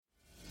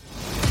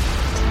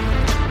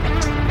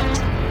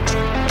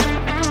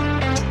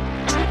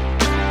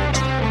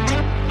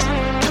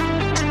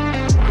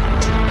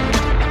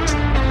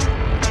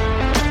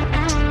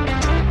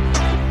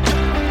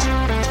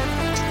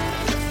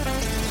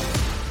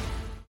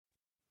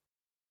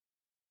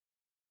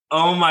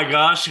Oh my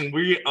gosh, and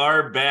we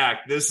are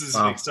back. This is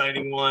an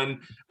exciting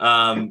one.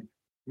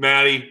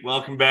 Matty,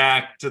 welcome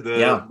back to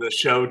the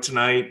show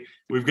tonight.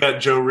 We've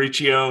got Joe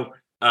Ricchio,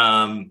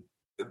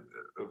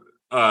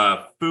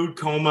 Food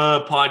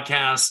Coma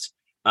podcast,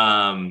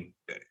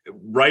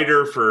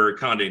 writer for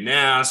Condé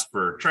Nast,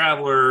 for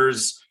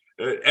Travelers,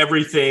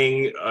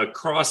 everything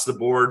across the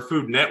board,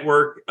 Food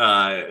Network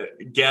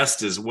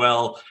guest as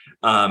well,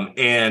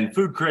 and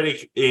food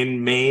critic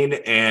in Maine.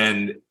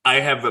 And I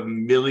have 1.5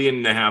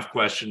 million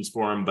questions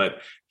for him.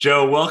 But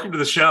Joe, welcome to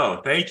the show.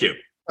 Thank you.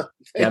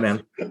 Yeah,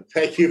 man.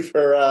 Thanks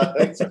for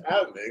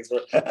having me.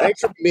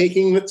 Thanks for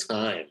making the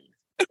time.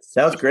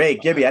 That was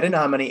great, Gibby. I didn't know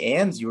how many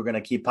ands you were going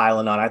to keep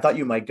piling on. I thought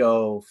you might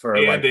go for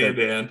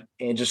and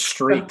just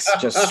streaks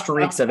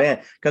of and,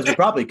 because we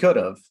probably could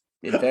have.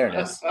 In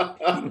fairness.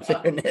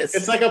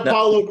 It's like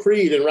Apollo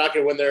Creed in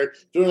Rocket when they're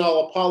doing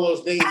all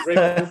Apollo's names.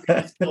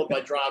 He's killed by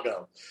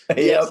Drago.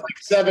 He has like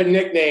 7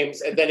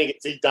 nicknames, and then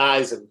he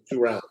dies in 2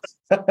 rounds.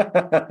 They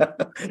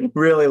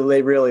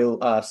really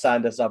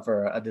signed us up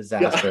for a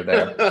disaster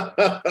there.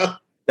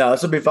 No,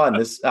 this will be fun.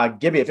 This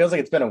Gibby, it feels like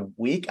it's been a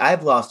week.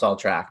 I've lost all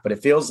track, but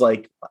it feels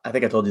like, I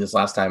think I told you this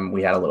last time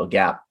we had a little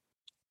gap.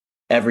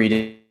 Every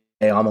day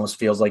almost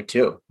feels like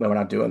 2 when we're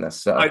not doing this.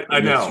 So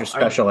I know. It's your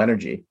special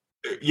energy.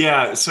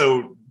 Yeah,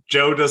 so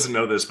Joe doesn't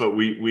know this, but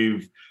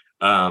we've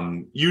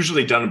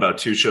usually done about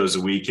 2 shows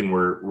a week, and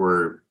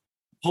we're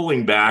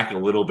pulling back a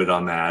little bit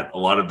on that. A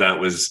lot of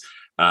that was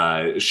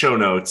show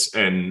notes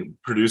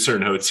and producer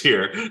notes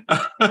here.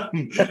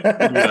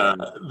 The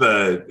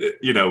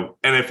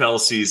NFL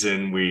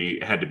season, we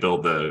had to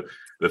build the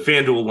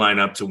FanDuel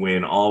lineup to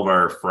win all of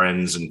our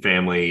friends and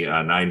family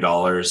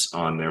 $9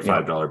 on their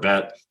 $5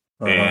 bet,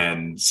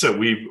 and so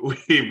we've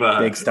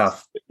big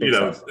stuff.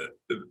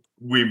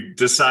 We've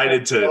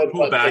decided to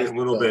pull back a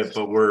little bit,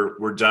 but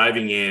we're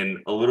diving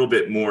in a little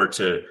bit more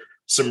to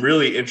some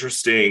really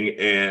interesting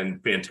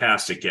and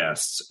fantastic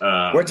guests.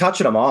 We're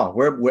touching them all.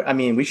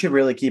 We should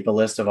really keep a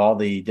list of all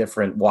the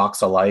different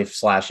walks of life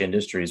 /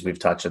 industries we've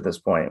touched at this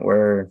point.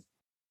 We're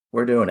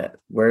doing it.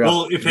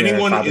 If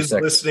anyone is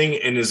listening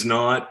and is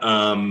not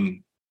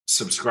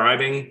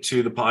subscribing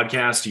to the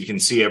podcast, you can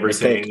see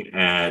everything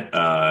at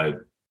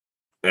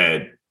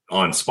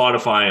on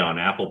Spotify, on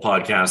Apple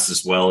Podcasts,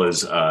 as well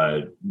as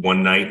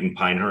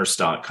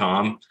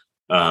onenightinpinehurst.com.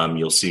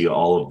 You'll see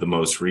all of the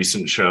most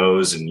recent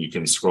shows, and you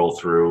can scroll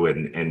through,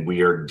 and we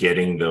are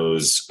getting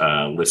those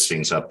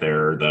listings up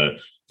there,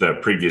 the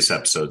previous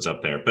episodes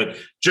up there. But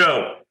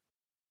Joe,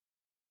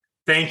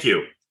 thank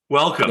you.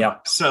 Welcome. Yeah.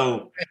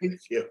 So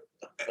thank you.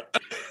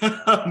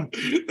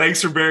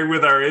 Thanks for bearing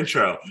with our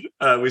intro.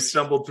 We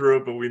stumbled through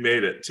it, but we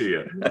made it to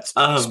you.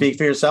 Speak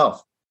for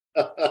yourself.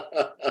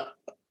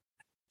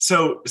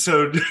 So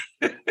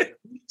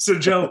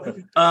Joe,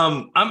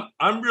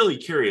 I'm really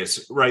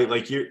curious, right?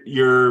 Like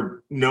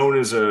you're known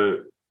as a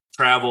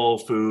travel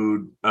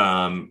food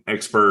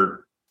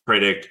expert,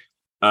 critic.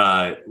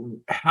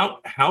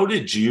 How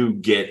did you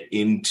get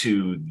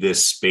into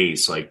this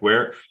space? Like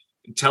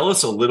tell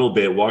us a little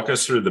bit, walk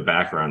us through the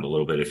background a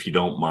little bit, if you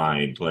don't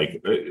mind.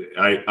 Like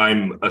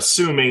I'm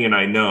assuming, and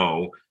I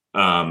know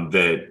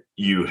that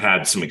you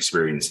had some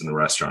experience in the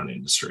restaurant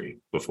industry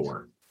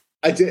before.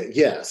 I did,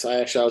 yes.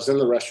 I was in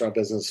the restaurant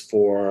business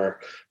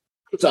for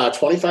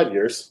 25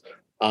 years.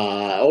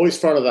 Always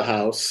front of the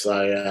house.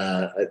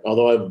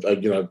 Although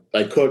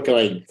I cook and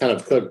I kind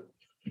of cook.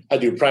 I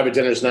do private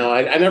dinners now.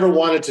 I never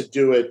wanted to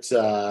do it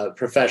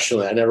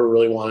professionally. I never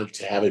really wanted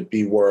to have it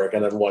be work. I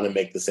never wanted to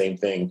make the same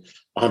thing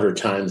 100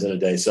 times in a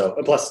day. So,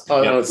 and plus,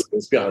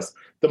 let's be honest,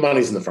 the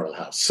money's in the front of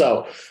the house.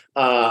 So,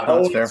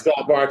 always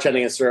got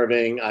bartending and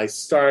serving. I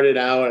started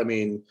out,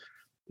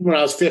 when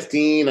I was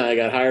 15, I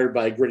got hired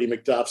by Gritty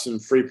McDuff's in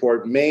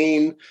Freeport,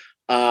 Maine.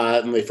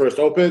 When they first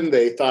opened,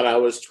 they thought I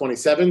was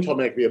 27, told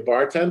me I could be a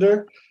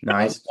bartender. Nice.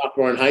 I was a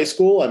sophomore in high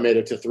school. I made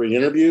it to 3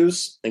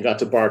 interviews and got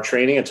to bar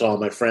training. I told all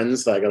my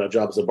friends that I got a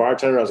job as a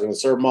bartender. I was going to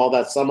serve them all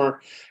that summer.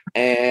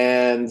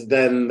 And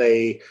then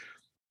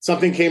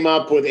something came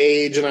up with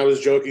age, and I was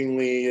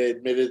jokingly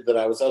admitted that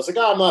I was like,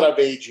 I'm not of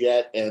age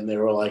yet. And they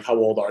were like, how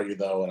old are you,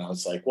 though? And I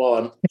was like, well,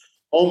 I'm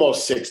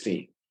almost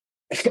 16.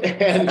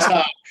 and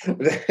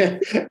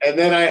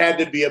then I had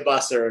to be a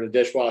busser and a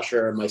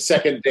dishwasher. And my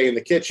second day in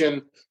the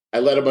kitchen, I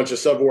let a bunch of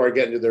silverware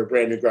get into their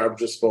brand new garbage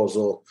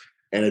disposal,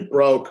 and it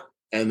broke.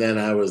 And then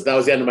that was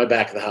the end of my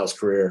back of the house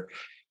career,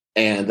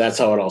 and that's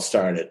how it all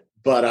started.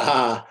 But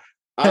as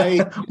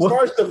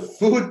far as the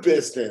food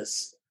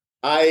business,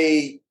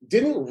 I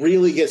didn't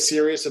really get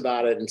serious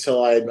about it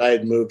until I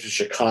had moved to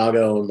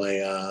Chicago in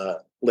my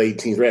late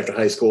teens, right after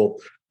high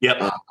school.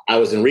 Yep. I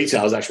was in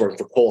retail. I was actually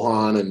working for Cole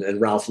Haan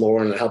and Ralph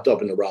Lauren, and I helped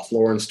open the Ralph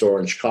Lauren store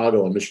in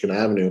Chicago on Michigan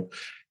Avenue.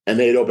 And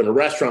they'd opened a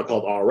restaurant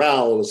called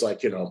RL. It was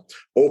like,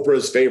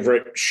 Oprah's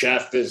favorite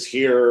chef is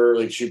here.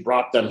 Like, she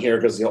brought them here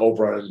because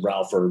Oprah and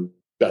Ralph are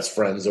best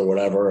friends or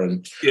whatever.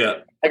 And yeah,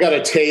 I got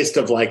a taste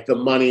of like the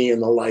money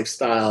and the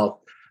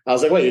lifestyle. I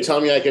was like, wait, you're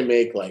telling me I can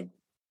make like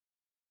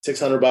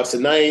 $600 a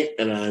night,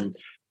 and I'm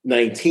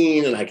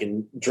 19 and I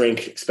can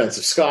drink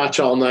expensive scotch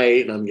all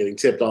night and I'm getting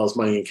tipped all this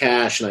money in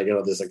cash and I get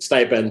all this like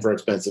stipend for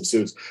expensive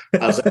suits.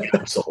 I was like,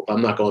 I'm sold.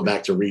 I'm not going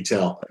back to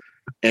retail.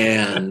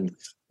 And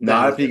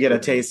not if you get a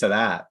taste of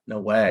that. No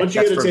way. Once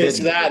you get a taste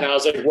of that, and I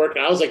was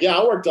like, yeah,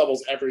 I'll work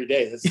doubles every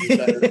day. This is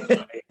better.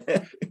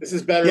 This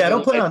is better. Yeah, I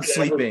don't plan on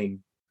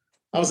sleeping.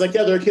 I was like,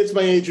 yeah, there are kids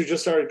my age who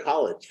just started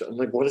college. I'm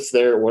like, what's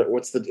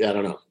the? I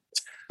don't know.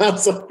 I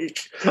was like,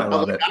 I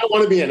don't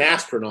want to be an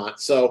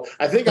astronaut, so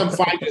I think I'm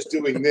fine just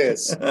doing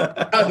this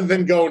rather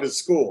than going to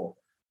school.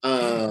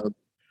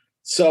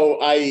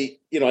 So I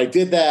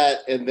did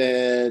that, and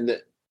then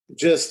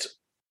just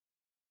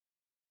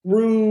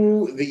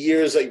through the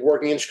years, like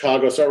working in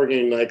Chicago, started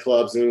working in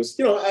nightclubs, and it was,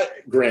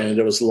 granted,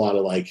 it was a lot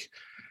of like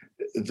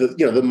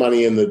the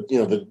money and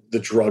the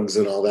drugs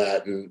and all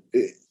that, and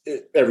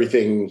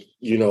everything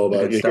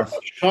about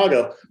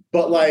Chicago.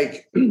 But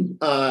like,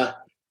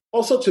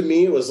 also to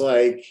me, it was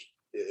like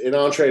an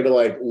entree to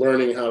like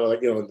learning how to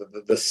like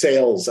the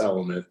sales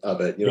element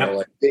of it.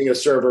 Like being a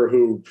server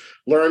who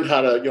learned how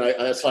to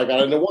that's how I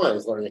got into wine,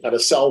 is learning how to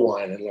sell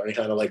wine and learning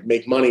how to like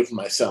make money for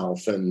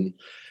myself and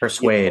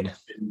persuade,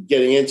 and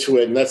getting into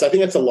it. And I think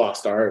that's a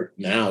lost art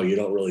now. You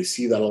don't really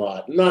see that a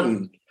lot, not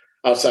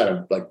outside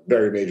of like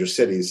very major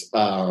cities.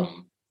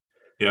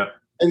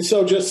 And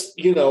so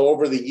just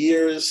over the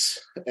years,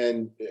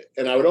 and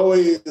I would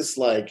always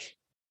like.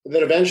 And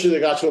then eventually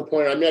they got to a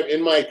point. I mean,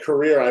 in my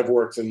career, I've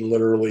worked in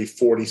literally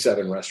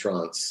 47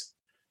 restaurants.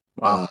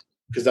 Wow.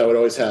 Because I would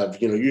always have,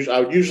 I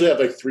would usually have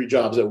like 3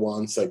 jobs at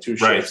once, like 2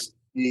 shifts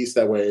each.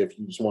 That way, if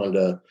you just wanted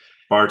to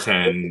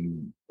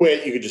bartend,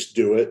 quit, you could just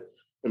do it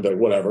and be like,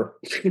 whatever.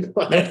 And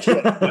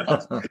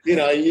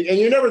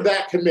you're never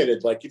that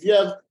committed. Like if you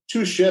have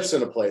 2 shifts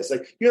in a place,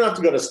 like you don't have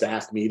to go to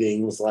staff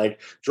meetings,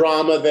 like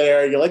drama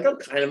there. You're like, I'm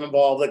kind of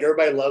involved. Like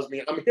everybody loves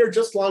me. I'm here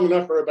just long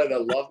enough for everybody to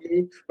love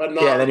me, but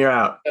not. Yeah, then you're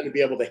out. To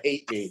be able to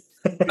hate me.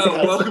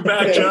 Welcome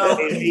back, Joe.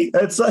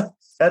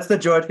 That's the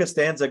George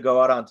Costanza go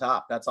out on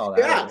top. That's all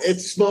that is.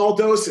 It's small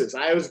doses.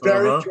 I was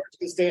very George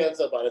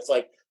Costanza, but it's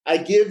like I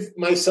give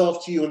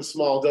myself to you in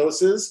small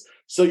doses,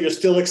 so you're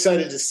still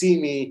excited to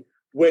see me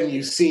when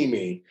you see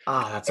me.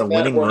 That's a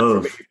winning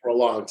move for a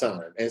long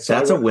time. And so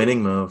that's a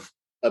winning move.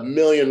 A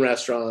million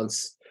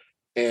restaurants.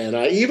 And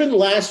even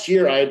last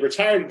year, I had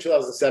retired in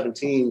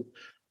 2017.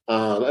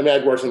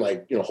 I'd worked in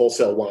like,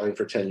 wholesale wine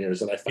for 10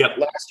 years. And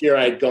last year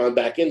I had gone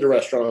back into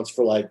restaurants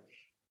for like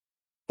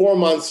 4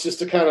 months just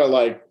to kind of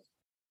like,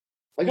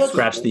 I guess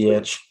scratch the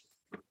itch.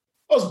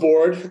 I was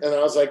bored and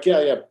I was like,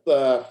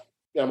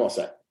 I'm all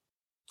set.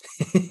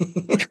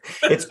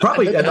 It's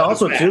probably, and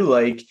also too,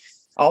 like,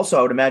 also,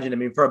 I would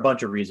imagine, for a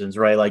bunch of reasons,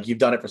 right? Like you've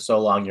done it for so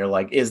long. You're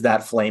like, is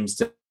that flame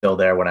still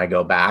there when I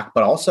go back?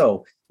 But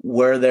also,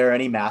 were there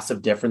any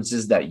massive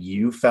differences that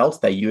you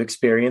felt, that you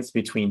experienced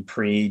between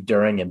pre,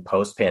 during, and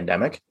post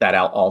pandemic that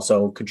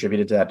also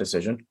contributed to that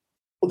decision?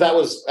 Well, that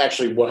was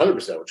actually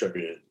 100%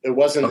 attributed. It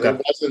wasn't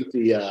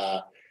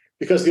the,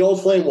 because the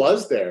old flame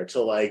was there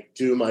to like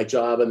do my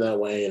job in that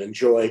way and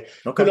enjoy,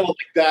 like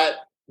that.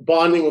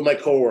 Bonding with my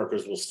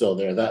coworkers was still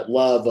there. That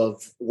love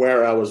of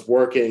where I was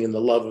working and the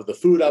love of the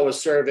food I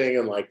was serving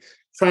and like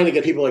trying to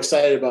get people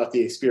excited about the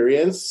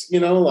experience,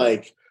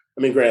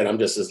 granted, I'm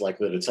just as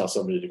likely to tell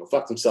somebody to go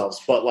fuck themselves,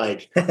 but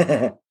like,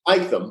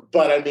 like them.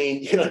 But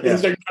things are going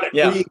to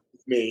agree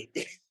with me,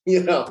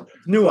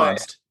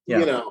 nuanced,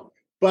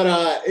 but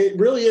it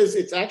really is.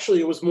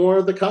 It was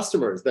more the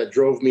customers that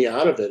drove me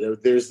out of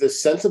it. There's this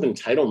sense of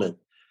entitlement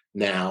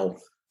now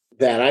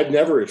that I've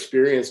never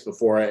experienced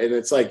before. And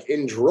it's like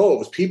in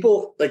droves,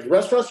 people like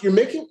restaurants,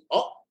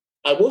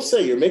 I will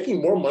say you're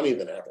making more money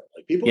than ever.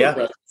 Like people in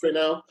restaurants right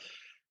now,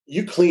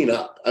 you clean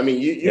up.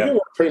 You can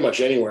work pretty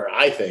much anywhere,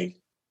 I think.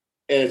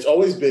 And it's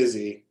always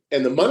busy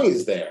and the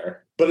money's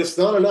there, but it's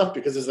not enough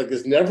because it's like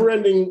this never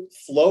ending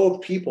flow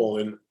of people.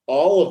 And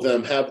all of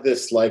them have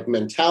this like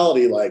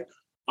mentality, like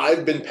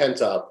I've been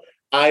pent up.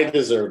 I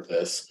deserve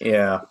this.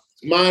 Yeah.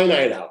 My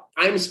night out.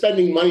 I'm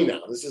spending money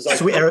now. This is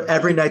like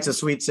every night's a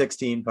Sweet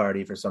 16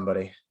 party for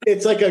somebody.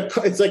 It's like a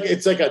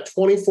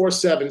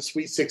 24/7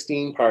 Sweet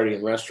 16 party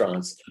in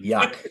restaurants.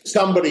 Yuck.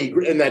 Somebody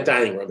in that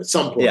dining room at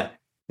some point.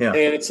 Yeah.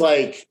 And it's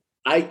like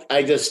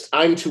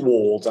I'm too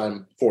old.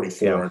 I'm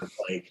 44. Yeah. And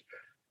like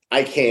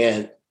I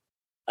can't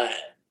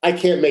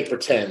make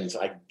pretends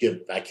I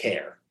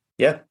care.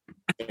 Yeah.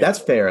 That's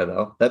fair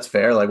though. That's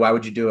fair. Like, why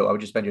would you do it? Why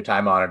would you spend your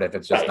time on it if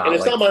it's just not? And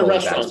it's like not my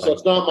restaurant, so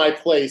it's not my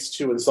place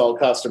to insult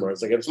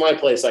customers. Like, if it's my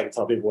place, I can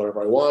tell people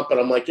whatever I want. But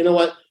I'm like, you know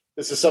what?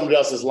 This is somebody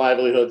else's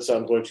livelihood, so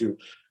I'm going to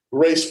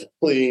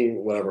gracefully,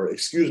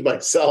 excuse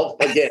myself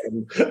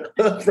again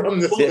from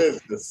this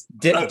business.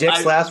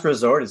 Dick's Last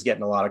Resort is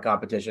getting a lot of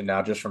competition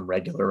now, just from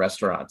regular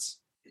restaurants.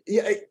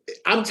 Yeah,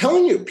 I'm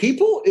telling you,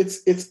 people,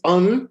 it's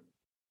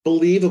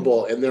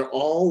unbelievable, and they're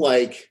all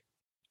like.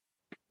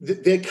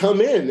 They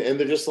come in and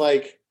they're just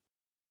like,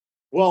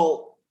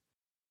 well,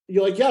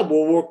 you're like, yeah,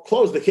 well, we're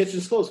closed. The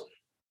kitchen's closed.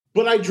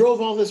 But I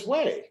drove all this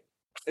way.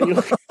 And you're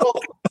like, oh.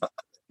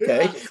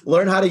 Okay.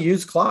 Learn how to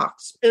use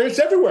clocks. And it's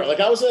everywhere.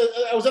 Like I was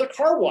at a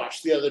car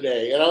wash the other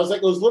day. And I was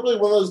like, it was literally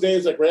one of those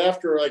days, like right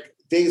after like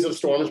days of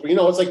storms, but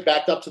it's like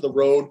backed up to the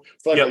road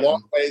for like a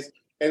long ways.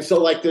 And so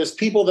like there's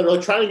people that are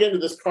like trying to get into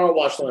this car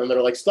wash line that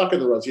are like stuck in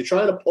the road. So you're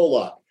trying to pull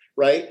up,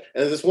 right? And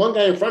there's this one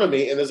guy in front of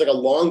me, and there's like a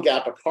long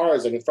gap of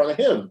cars like in front of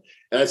him.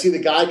 And I see the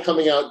guy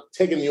coming out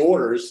taking the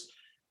orders,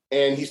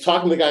 and he's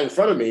talking to the guy in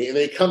front of me.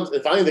 And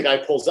finally the guy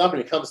pulls up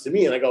and he comes to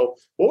me, and I go,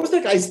 "What was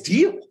that guy's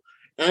deal?"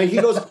 And he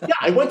goes, "Yeah,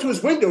 I went to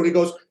his window," and he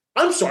goes,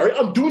 "I'm sorry,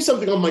 I'm doing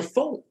something on my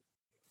phone."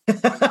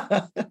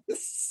 Like,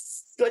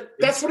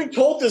 that's what he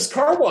told this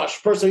car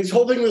wash person. He's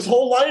holding this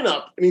whole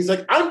lineup, and he's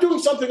like, "I'm doing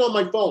something on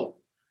my phone."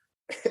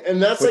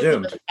 And that's the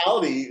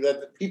mentality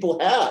that people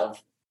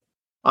have.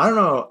 I don't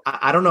know.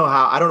 I don't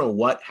know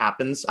what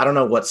happens. I don't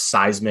know what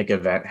seismic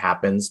event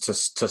happens to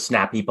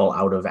snap people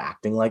out of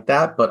acting like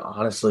that. But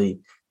honestly,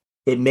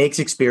 it makes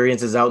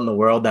experiences out in the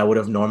world that would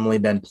have normally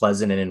been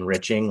pleasant and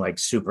enriching, like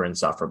super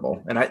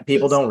insufferable. And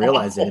people don't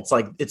realize it. It's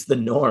like, it's the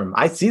norm.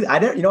 I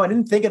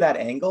didn't think of that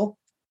angle.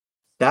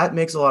 That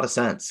makes a lot of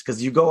sense,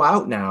 because you go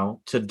out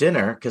now to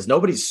dinner, because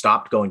nobody's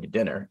stopped going to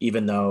dinner,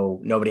 even though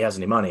nobody has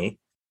any money.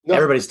 No.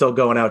 Everybody's still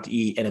going out to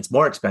eat, and it's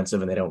more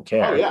expensive, and they don't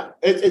care. Oh yeah,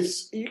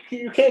 it's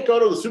you can't go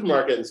to the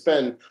supermarket and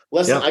spend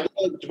less than. I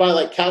go to buy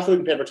like cat food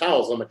and paper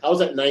towels. I'm like, how's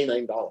that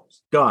 $99?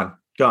 Gone.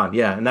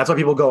 Yeah, and that's why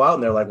people go out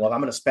and they're like, well, I'm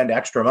going to spend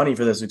extra money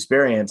for this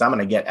experience. I'm going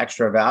to get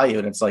extra value,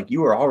 and it's like, you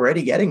were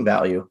already getting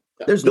value.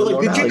 There's no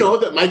more did value. You know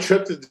that my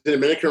trip to the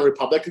Dominican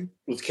Republic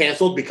was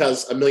canceled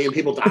because 1 million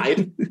people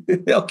died?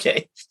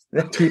 Okay,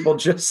 people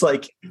just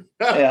like,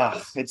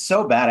 it's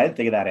so bad. I didn't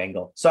think of that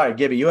angle. Sorry,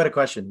 Gibby, you had a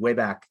question way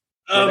back.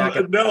 At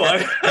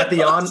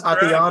the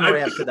on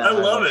ramp to that. I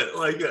love it.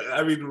 Like,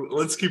 I mean,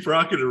 let's keep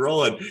rocking and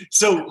rolling.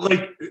 So,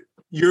 like,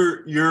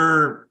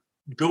 you're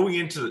going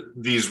into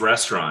these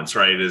restaurants,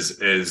 right?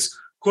 As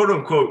quote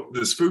unquote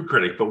this food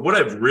critic. But what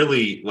I've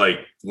really like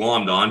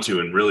glommed onto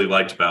and really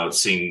liked about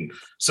seeing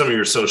some of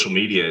your social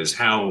media is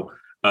how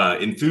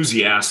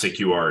enthusiastic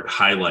you are at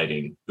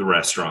highlighting the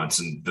restaurants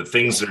and the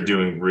things they're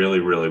doing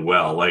really, really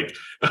well. Like,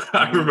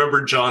 I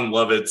remember John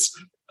Lovett's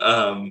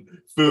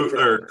food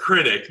or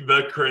critic,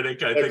 I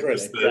think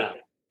was the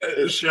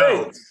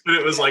show, and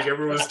it was like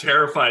everyone was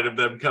terrified of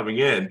them coming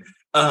in.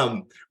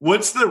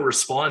 What's the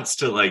response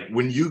to, like,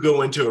 when you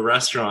go into a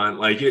restaurant,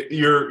 like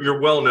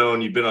you're well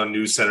known, you've been on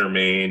News Center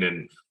Maine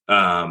and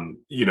in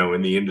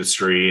the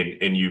industry,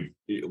 and you,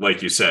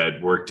 like you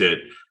said, worked at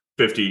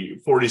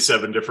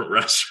 47 different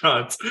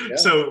restaurants.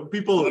 So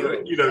people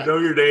know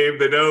your name,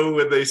 they know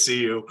when they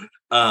see you.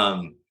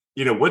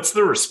 What's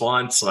the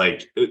response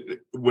like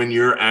when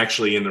you're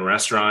actually in the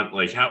restaurant?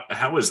 Like,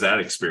 how was that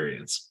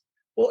experience?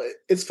 Well,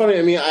 it's funny.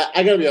 I mean,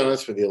 I got to be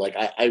honest with you. Like,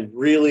 I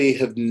really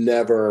have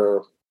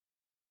never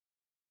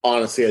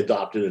honestly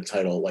adopted a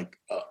title like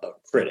a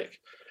critic.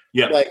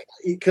 Yeah. Like,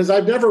 because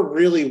I've never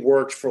really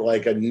worked for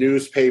like a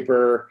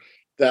newspaper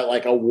that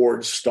like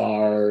awards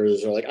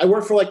stars, or like I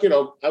work for like,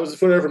 I was the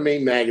footer for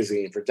Maine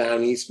Magazine, for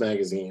Down East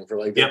Magazine, for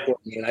like,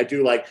 and I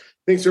do like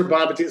things for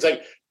Bob. It's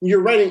like,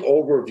 you're writing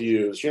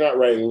overviews. You're not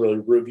writing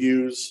really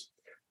reviews.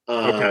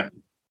 Okay.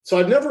 So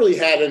I've never really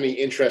had any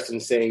interest in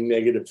saying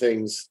negative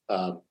things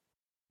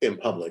in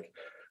public,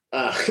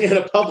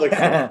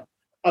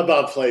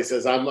 about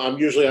places. I'm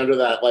usually under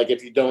that. Like,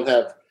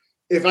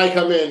 if I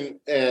come in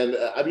and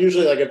I'm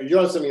usually like, if you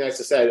don't have something nice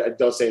to say, I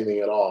don't say anything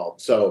at all.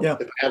 So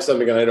if I have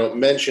something and I don't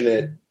mention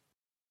it,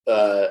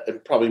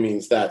 it probably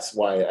means that's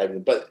why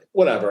but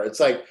whatever. It's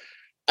like,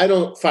 I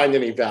don't find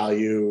any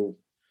value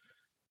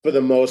for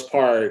the most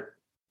part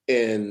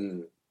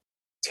in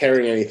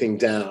tearing anything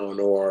down,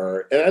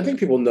 and I think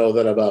people know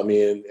that about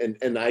me,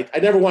 and I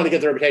never want to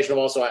get the reputation of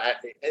also,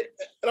 and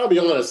I'll be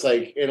honest,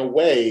 like, in a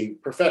way,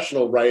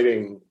 professional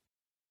writing,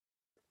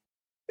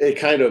 it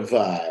kind of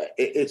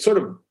it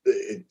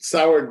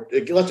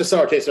left a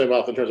sour taste in my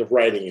mouth in terms of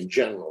writing in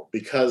general,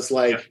 because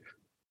like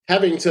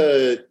having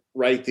to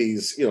write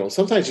these,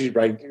 sometimes you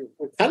write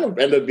kind of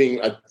end up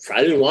being I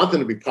didn't want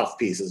them to be puff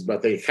pieces,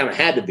 but they kind of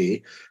had to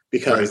be,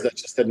 because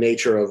that's just the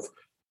nature of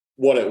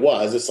what it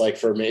was. It's like,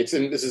 for me, this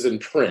is in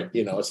print,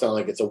 it's not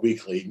like it's a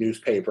weekly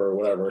newspaper or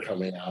whatever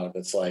coming out.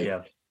 It's like,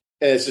 and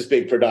it's just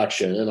big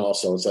production. And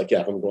also it's like,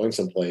 if I'm going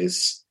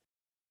someplace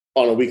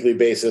on a weekly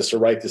basis to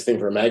write this thing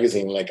for a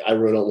magazine, like, I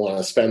really don't want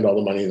to spend all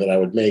the money that I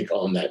would make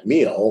on that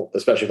meal,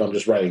 especially if I'm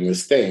just writing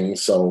this thing.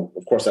 So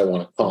of course I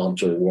want a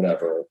prompt or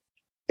whatever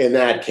in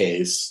that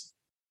case.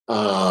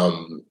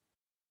 So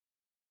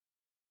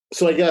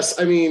I guess,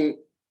 I mean,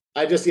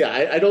 I just,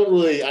 I don't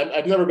really,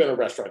 I've never been a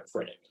restaurant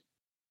critic.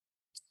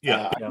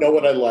 I know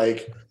what I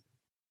like.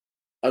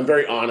 I'm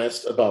very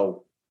honest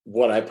about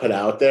what I put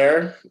out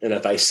there. And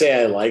if I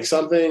say I like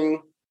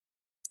something,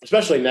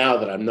 especially now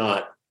that I'm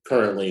not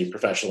currently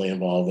professionally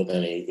involved with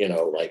any,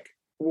 like,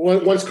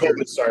 once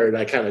COVID started,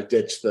 I kind of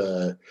ditched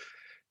the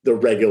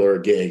regular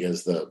gig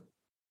as the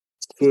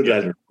food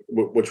editor,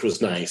 which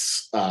was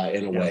nice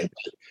in a way.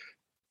 But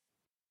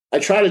I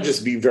try to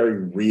just be very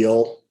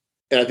real.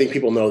 And I think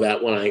people know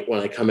that when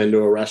I come into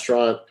a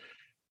restaurant.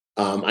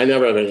 I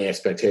never have any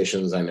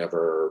expectations. I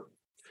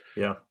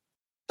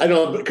I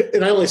know,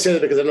 and I only say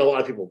that because I know a lot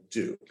of people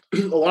do. A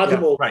lot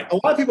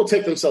of people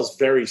take themselves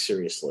very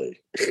seriously,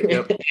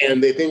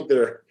 and they think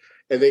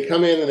and they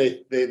come in and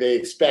they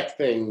expect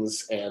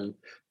things, and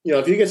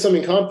if you get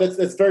something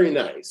that's very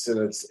nice, and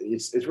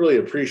it's really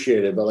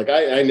appreciated. But like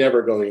I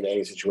never go into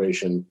any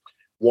situation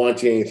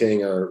wanting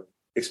anything or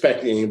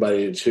expecting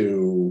anybody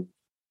to,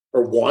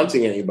 or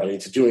wanting anybody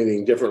to do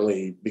anything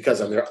differently because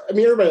I'm there. I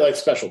mean, everybody likes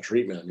special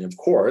treatment. I mean, of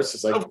course,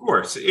 it's like, of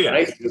course, yeah.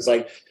 Nice. It's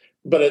like,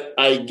 but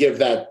I give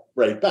that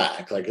right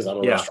back, like, because I'm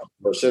a restaurant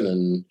person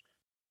and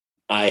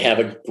I have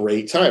a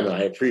great time and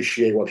I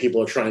appreciate what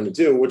people are trying to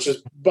do, which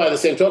is by the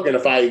same token,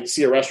 if I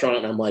see a restaurant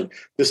and I'm like,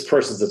 this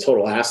person's a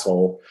total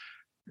asshole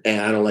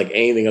and I don't like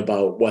anything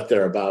about what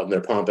they're about and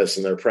they're pompous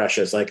and they're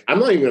precious, like, I'm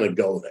not even going to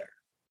go there.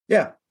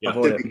 Yeah.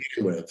 To begin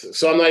with.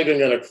 So I'm not even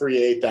going to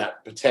create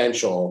that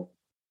potential,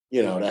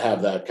 to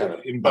have that kind of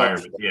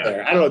environment. Yeah.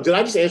 There. I don't know. Did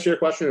I just answer your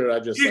question or did I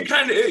just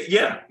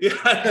yeah.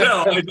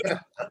 No,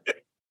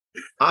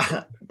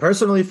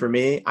 personally, for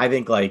me, I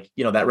think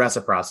that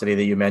reciprocity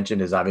that you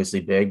mentioned is obviously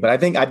big, but I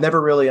think I've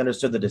never really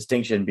understood the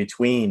distinction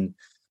between,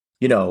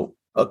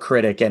 a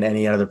critic and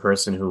any other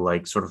person who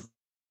like sort of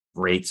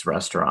rates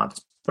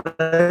restaurants. But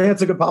I think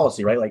it's a good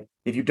policy, right? Like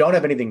if you don't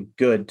have anything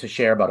good to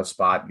share about a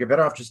spot, you're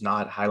better off just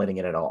not highlighting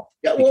it at all.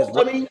 Yeah, well,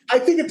 I mean, I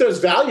think that there's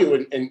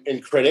value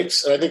in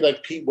critics, and I think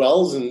like Pete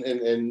Wells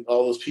and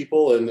all those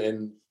people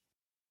and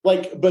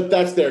like, but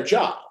that's their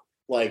job.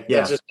 Like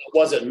that just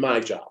wasn't my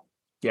job.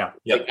 Yeah.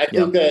 Like,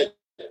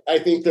 I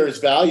think there's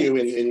value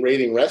in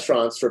rating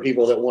restaurants for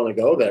people that want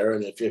to go there.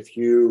 And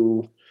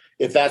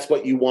if that's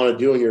what you want to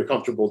do and you're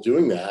comfortable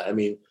doing that, I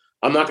mean,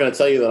 I'm not going to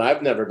tell you that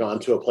I've never gone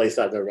to a place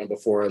I've never gone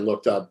before and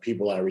looked up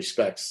people I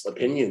respect's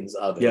opinions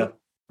of it. Yeah,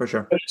 for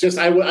sure. But it's just,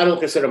 I don't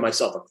consider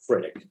myself a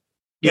critic.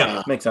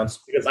 Yeah, makes sense.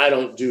 Because I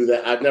don't do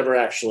that. I've never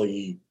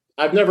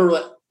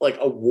like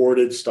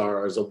awarded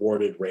stars,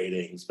 awarded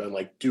ratings, been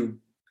like, dude,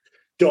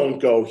 don't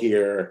go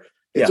here.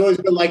 It's always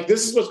been like,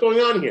 this is what's going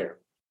on here.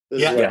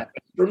 This is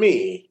for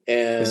me.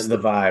 And this is the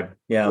vibe.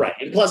 Yeah. Right.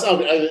 And plus,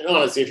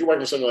 honestly, if you're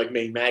working with something like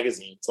Maine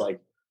Magazine, it's like,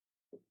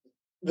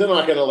 they're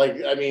not going to like,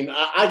 I mean,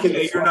 I can,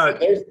 there's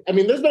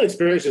been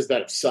experiences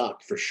that have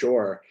sucked for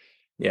sure.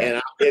 Yeah.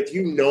 And if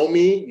you know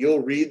me, you'll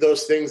read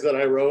those things that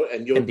I wrote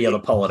and you'll be able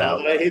to pull it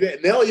out. I hate it.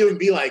 And they'll even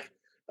be like,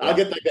 I'll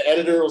get like the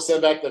editor will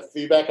send back the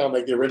feedback on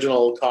like the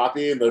original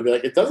copy and they'll be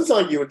like, it doesn't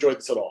sound like you enjoyed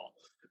this at all.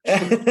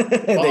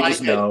 They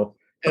just know.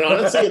 And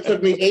honestly, it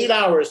took me 8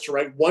 hours to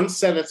write one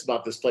sentence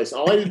about this place.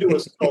 All I had to do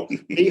was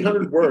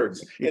 800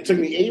 words. It took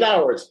me 8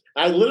 hours.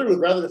 I literally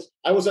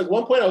I was at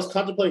one point I was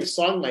contemplating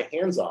sawing my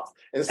hands off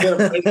instead of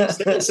writing a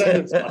single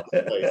sentence about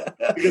this place.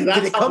 Because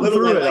that's how little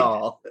through it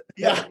all.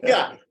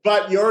 Yeah.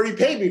 But you already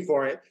paid me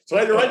for it. So I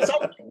had to write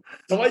something.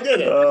 So I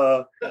did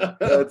it.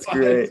 That's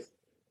great.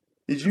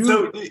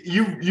 So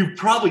you've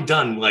probably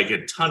done like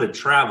a ton of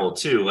travel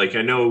too. Like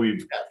I know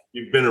you've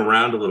been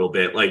around a little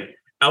bit. Like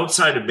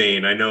outside of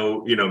Maine, I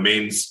know,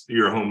 Maine's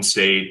your home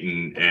state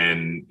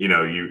and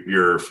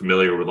you're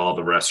familiar with all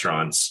the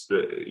restaurants,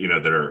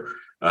 that are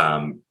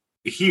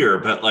here.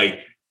 But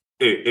like,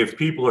 if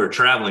people are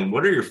traveling,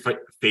 what are your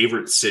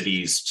favorite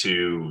cities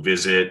to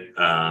visit?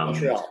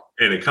 Montreal.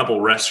 And a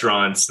couple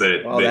restaurants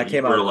that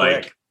came were out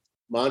like quick.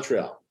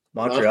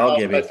 Montreal,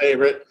 Gibby. my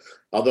favorite.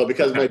 Although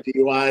because of my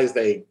DUIs,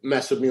 they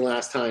messed with me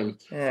last time.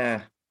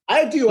 Yeah. I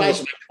had DUIs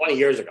like 20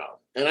 years ago.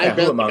 And I've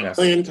been like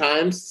a million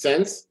times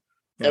since.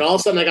 And all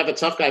of a sudden, I got the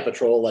tough guy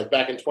patrol like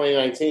back in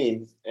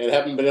 2019 and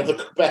haven't been able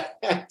to go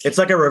back. It's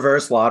like a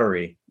reverse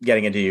lottery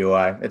getting a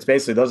DUI. It's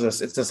basically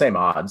it's the same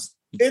odds.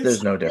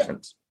 There's no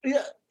difference.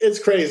 Yeah, it's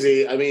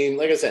crazy. I mean,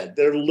 like I said,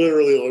 they're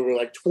literally over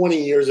like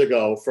 20 years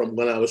ago from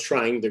when I was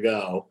trying to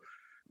go.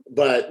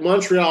 But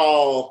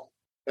Montreal,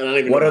 and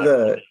I don't even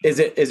know. Is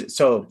it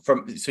so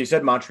you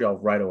said Montreal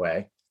right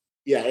away?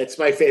 Yeah, it's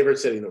my favorite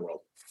city in the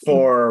world.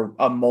 For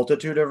a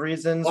multitude of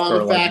reasons?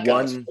 For like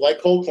one, like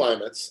cold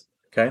climates.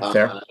 Okay,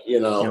 fair.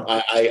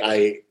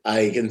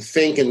 I can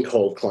think in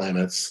cold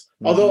climates.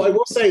 Mm-hmm. Although I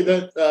will say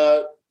that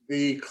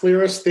the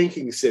clearest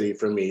thinking city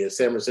for me is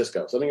San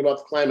Francisco. Something about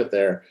the climate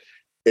there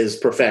is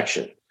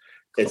perfection.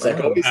 It's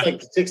like always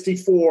like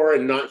 64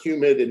 and not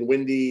humid and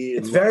windy.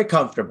 It's very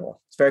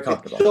comfortable. It's very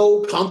comfortable. It's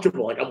so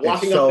comfortable. Like I'm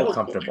walking up. So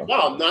comfortable. Like,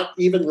 wow, I'm not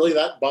even really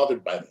that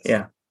bothered by this.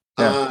 Yeah.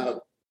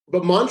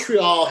 But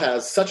Montreal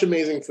has such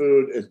amazing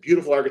food and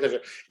beautiful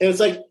architecture. And it's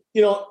like,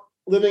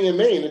 living in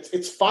Maine,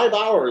 it's 5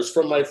 hours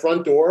from my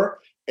front door,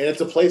 and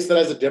it's a place that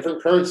has a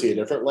different currency, a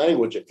different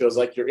language. It feels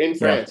like you're in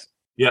France.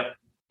 Yep.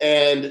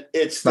 And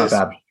it's these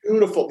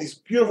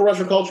beautiful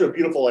restaurant culture,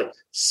 beautiful like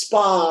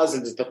spas,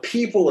 and just the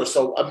people are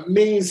so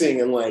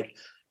amazing. And like,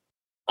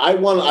 I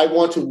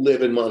want to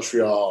live in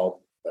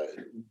Montreal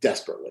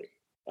desperately.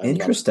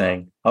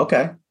 Interesting.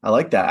 Okay, I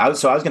like that. I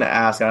was going to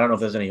ask. I don't know if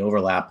there's any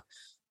overlap.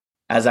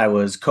 As I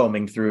was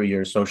combing through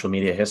your social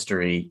media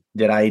history,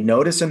 did I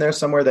notice in there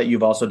somewhere that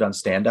you've also done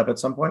stand-up at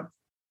some point?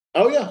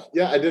 Oh, yeah.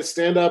 Yeah, I did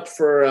stand-up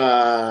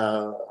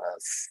for,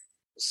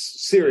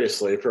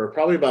 seriously, for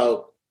probably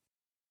about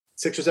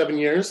 6 or 7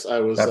 years.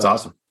 That's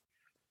awesome.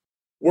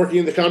 working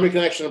in the Comedy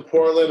Connection in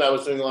Portland. I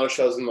was doing a lot of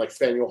shows in like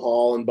Faneuil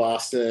Hall in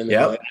Boston.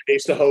 Yep. I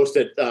used to host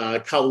at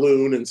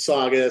Kowloon and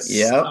Saugus.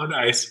 Yep. Oh,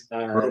 nice.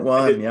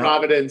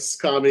 Providence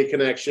Comedy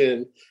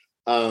Connection.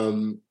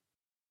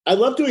 I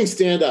love doing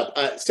stand-up.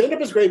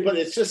 Stand-up is great, but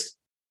it's just,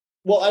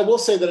 well, I will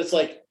say that it's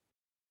like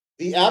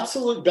the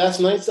absolute best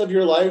nights of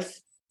your life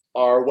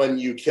are when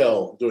you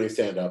kill doing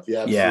stand-up. The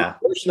absolute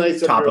worst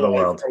nights of your life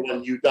world. Are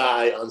when you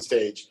die on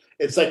stage.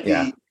 It's like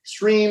the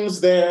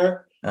extremes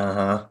there.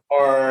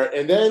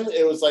 And then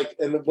it was like,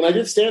 and when I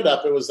did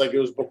stand-up, it was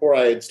before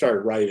I had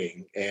started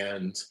writing.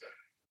 And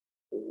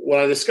when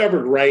I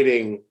discovered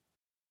writing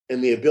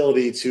and the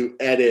ability to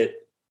edit,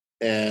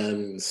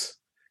 and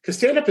because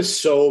stand-up is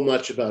so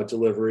much about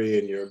delivery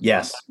and your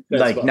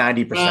like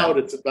 90%.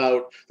 It's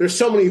about, there's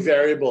so many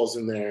variables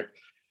in there.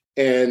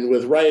 And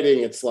with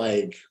writing, it's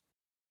like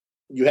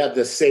you have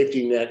this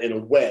safety net in a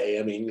way.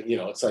 I mean, you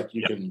know, it's like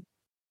you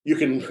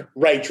can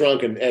write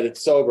drunk and edit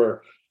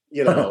sober,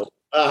 you know.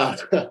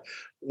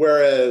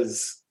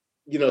 Whereas,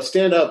 you know,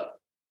 stand up,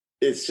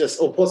 it's just,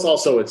 plus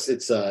also it's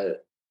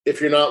if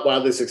you're not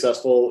wildly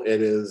successful,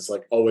 it is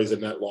like always a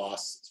net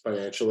loss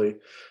financially.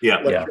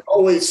 You're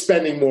always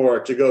spending more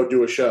to go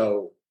do a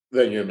show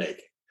than you're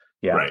making.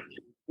 Right.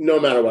 No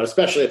matter what,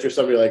 especially if you're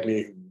somebody like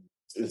me,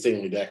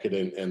 insanely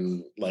decadent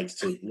and likes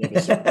to live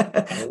a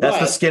certain That's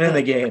the skin in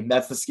the game.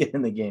 That's the skin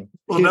in the game.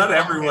 Well, not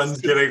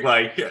everyone's getting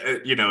like,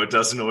 you know, a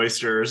dozen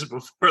oysters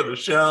before the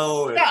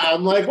show. Yeah,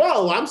 I'm like,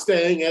 well, I'm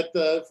staying at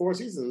the Four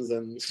Seasons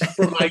and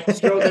for my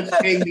show that's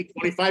paying me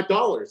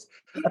 $25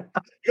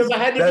 because I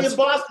had to be in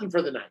Boston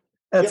for the night.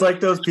 That's like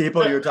those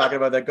people you were talking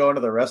about that go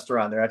into the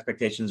restaurant, their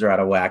expectations are out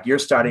of whack. You're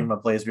starting from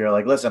a place where you're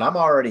like, listen, I'm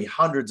already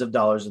hundreds of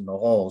dollars in the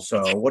hole.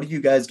 So what are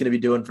you guys going to be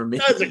doing for me?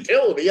 That's a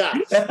kill me,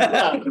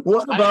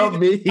 What about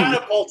me?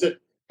 Catapulted.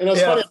 And it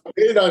was funny, I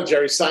did it on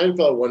Jerry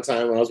Seinfeld one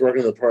time when I was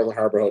working at the Portland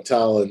Harbor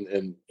Hotel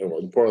in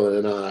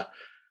Portland.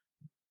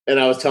 And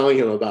I was telling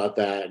him about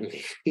that. And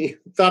he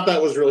thought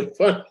that was really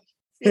funny.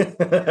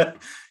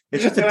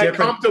 It's just I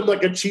comped him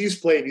like a cheese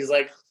plate. He's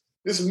like,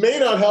 this may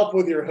not help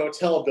with your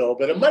hotel bill,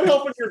 but it might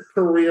help with your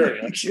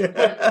career.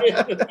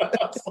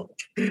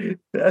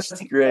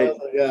 That's great.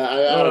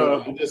 I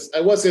don't know. I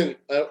wasn't,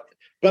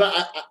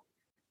 but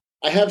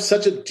I have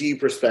such a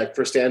deep respect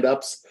for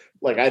stand-ups.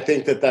 Like, I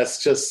think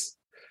that's just,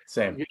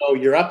 same. You know,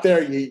 you're up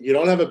there, you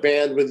don't have a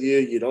band with you,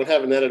 you don't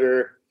have an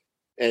editor,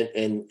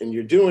 and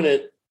you're doing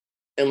it.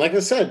 And like I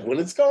said, when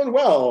it's going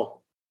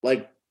well,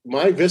 like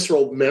my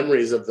visceral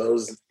memories of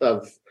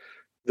the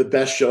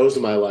best shows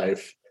of my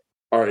life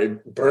are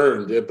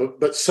burned,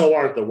 but so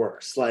aren't the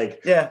worst.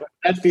 Like that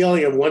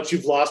feeling of once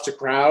you've lost a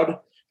crowd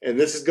and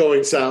this is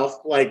going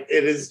south, like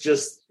it is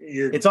just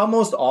it's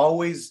almost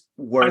always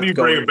worth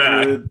going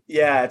through.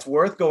 Yeah, it's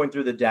worth going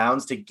through the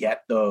downs to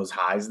get those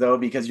highs though,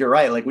 because you're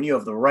right. Like when you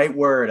have the right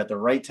word at the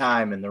right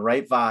time and the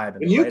right vibe,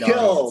 and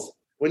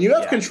when you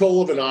have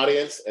control of an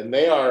audience and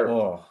they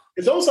are,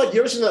 it's almost like you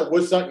ever seen that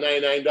Woodstock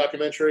 99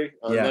 documentary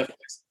on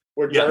Netflix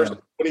where when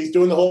he's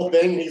doing the whole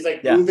thing and he's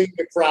like moving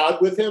the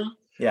crowd with him.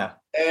 Yeah.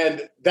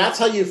 And that's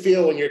how you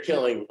feel when you're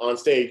killing on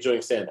stage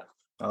doing stand-up.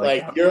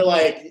 Like you're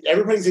like,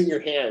 everybody's in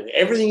your hand.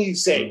 Everything you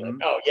say, like,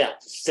 oh yeah,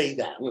 just say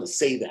that. I'm going to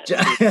say that.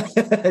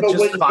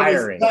 Just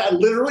firing.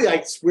 Literally,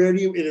 I swear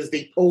to you, it is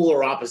the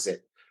polar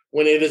opposite.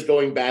 When it is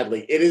going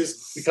badly,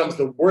 becomes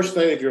the worst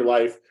night of your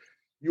life.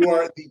 You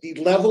are the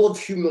level of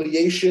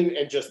humiliation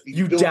and just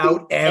you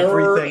doubt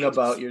everything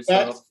about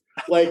yourself.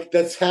 Like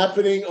that's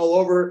happening all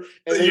over.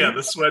 And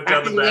the sweat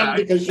down the back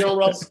because you know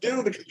what else to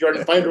do because you're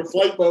on a fight or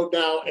flight mode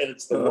now, and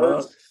it's the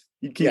worst.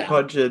 You keep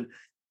punching.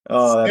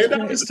 Oh,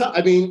 stand-up is tough.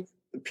 I mean,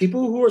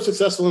 people who are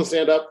successful in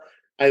stand-up,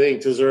 I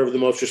think, deserve the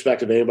most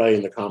respect of anybody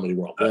in the comedy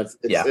world. It's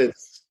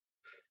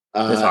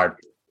hard.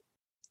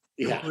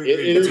 Yeah,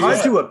 it's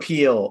hard to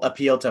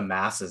appeal to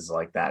masses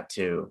like that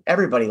too.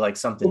 Everybody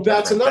likes something. Well,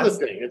 that's another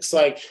thing. It's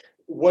like,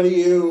 what do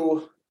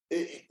you?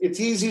 It's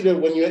easy to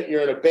when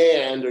you're in a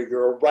band or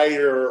you're a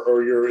writer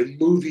or you're in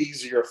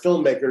movies or you're a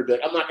filmmaker to be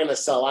like, I'm not going to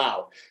sell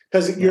out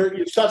because you're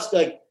such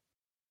like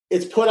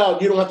it's put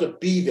out. You don't have to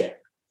be there.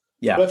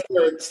 Yeah. But if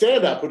you're a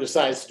stand-up who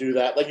decides to do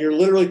that, like you're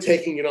literally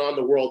taking it on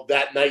the world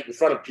that night in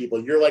front of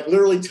people. You're like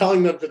literally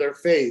telling them to their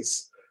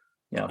face,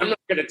 I'm not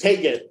going to take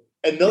it.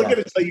 And they're going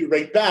to tell you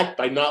right back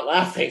by not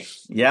laughing.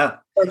 Yeah.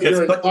 Or if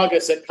you're in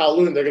August at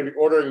Kowloon, they're going to be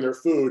ordering their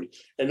food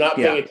and not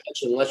paying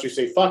attention unless you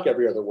say fuck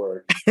every other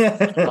word. Which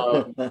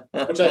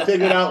I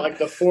figured out like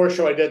the 4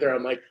 show I did there.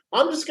 I'm like,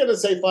 I'm just going to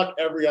say fuck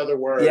every other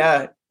word.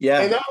 Yeah.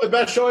 Yeah. And that was the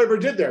best show I ever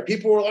did there.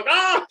 People were like,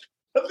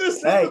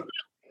 this hey.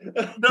 Give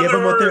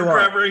them what they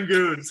want. And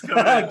Goons.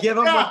 Give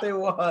them what they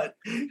want.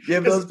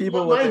 Give those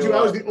people what they want.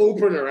 I was the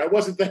opener. I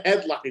wasn't the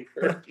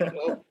headliner. You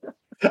know?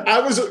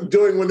 I was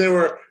doing when they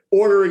were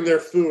ordering their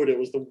food. It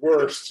was the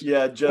worst.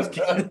 Yeah, just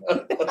kidding.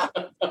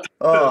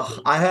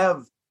 I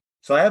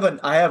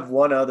have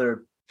one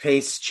other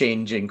pace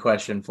changing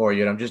question for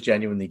you, and I'm just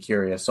genuinely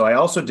curious. So I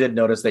also did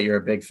notice that you're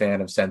a big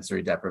fan of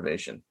sensory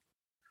deprivation.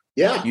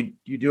 Yeah.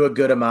 You do a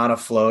good amount of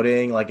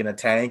floating like in a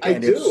tank. I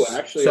do,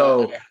 actually.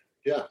 So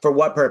Yeah. For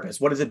what purpose?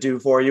 What does it do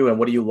for you? And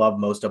what do you love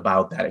most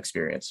about that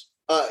experience?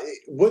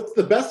 What's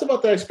the best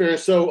about that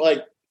experience? So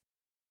like,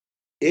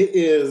 it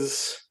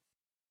is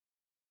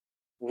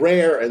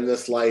rare in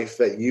this life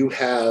that you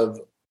have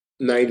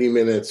 90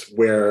 minutes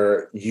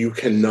where you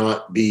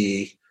cannot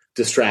be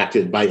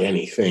distracted by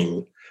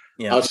anything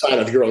outside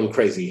of your own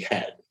crazy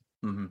head.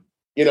 Mm-hmm.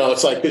 You know,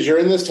 it's like, because you're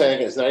in this tank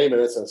and it's 90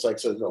 minutes and it's like,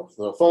 so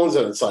no phones,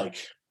 and it's like,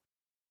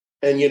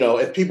 and you know,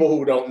 if people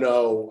who don't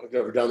know have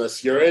never done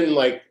this, you're in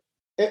like,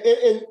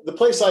 in the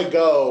place I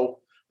go,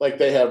 like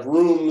they have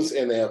rooms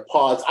and they have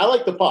pods. I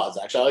like the pods,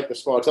 actually. I like the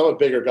small, because I'm a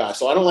bigger guy,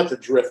 so I don't like to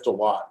drift a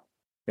lot.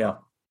 Yeah.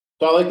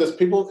 So I like this.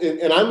 People,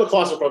 and I'm a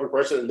claustrophobic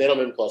person, and they don't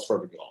make me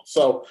claustrophobic at all.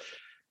 So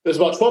there's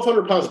about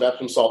 1,200 pounds of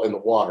Epsom salt in the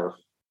water,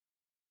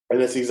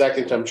 and it's the exact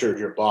same temperature of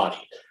your body.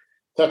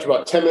 So after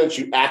about 10 minutes,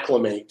 you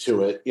acclimate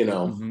to it, you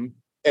know. Mm-hmm.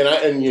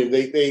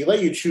 They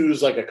let you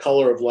choose like a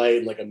color of light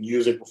and like a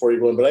music before you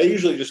go in, but I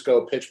usually just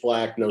go pitch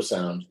black, no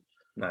sound.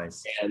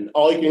 Nice. And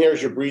all you can hear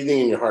is your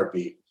breathing and your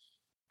heartbeat.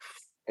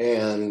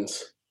 And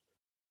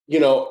you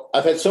know,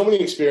 I've had so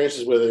many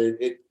experiences with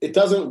it. It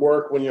doesn't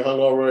work when you're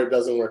hungover. It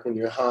doesn't work when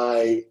you're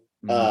high.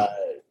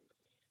 Mm-hmm.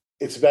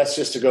 It's best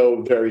just to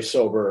go very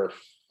sober.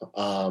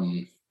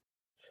 And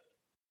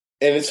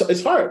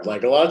it's hard.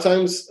 Like a lot of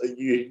times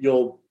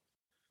you'll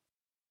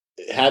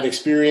have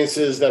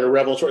experiences that are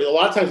revelatory. A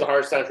lot of times the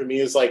hardest time for me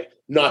is like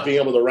not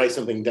being able to write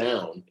something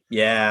down.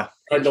 Yeah.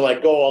 Trying to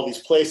like go all these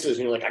places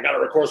and you're like, I got to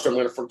record, so I'm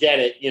going to forget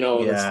it, you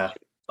know? Yeah.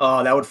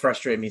 Oh, that would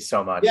frustrate me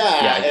so much.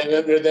 Yeah.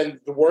 And then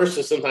the worst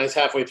is sometimes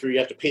halfway through you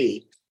have to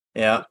pee.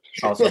 Yeah.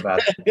 Also bad.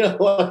 You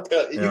know,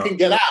 you can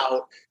get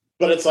out,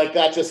 but it's like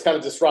that just kind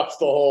of disrupts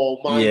the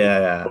whole mind.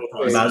 Yeah.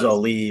 You might as well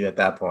leave at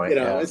that point. You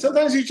know, and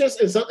sometimes you just,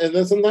 and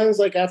then sometimes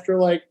like after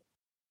like,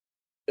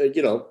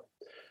 you know,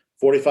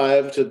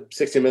 45 to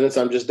 60 minutes,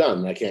 I'm just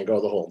done. I can't go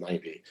the whole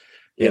 90.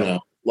 You know,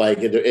 like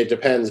it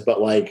depends,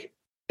 but like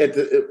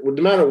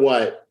no matter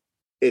what,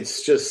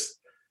 it's just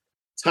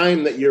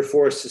time that you're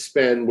forced to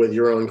spend with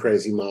your own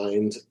crazy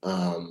mind.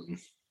 I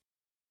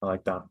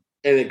like that.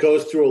 And it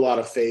goes through a lot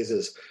of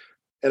phases.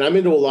 And I'm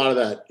into a lot of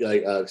that,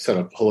 like kind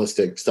of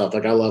holistic stuff.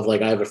 Like I love,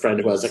 like I have a friend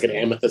who has like an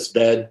amethyst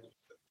bed.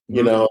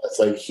 You know, it's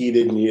like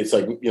heated, and it's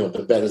like, you know,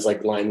 the bed is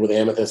like lined with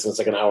amethyst, and it's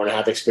like an hour and a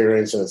half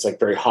experience, and it's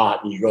like very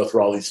hot, and you go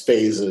through all these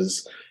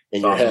phases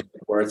in your head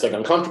where it's like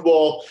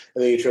uncomfortable,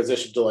 and then you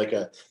transition to like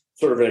a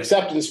sort of an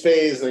acceptance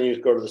phase, and then you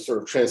go to the sort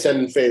of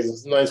transcendent phase.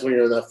 It's nice when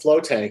you're in that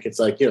flow tank. It's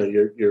like, you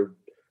know,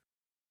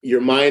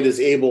 your mind is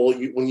able,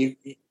 when you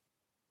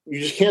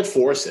just can't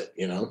force it,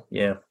 you know?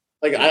 Yeah.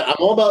 Like I'm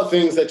all about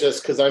things that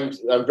just, because I'm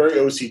very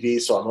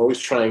OCD, so I'm always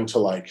trying to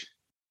like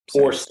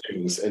force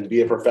things and be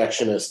a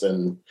perfectionist,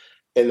 and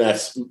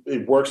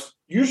it works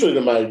usually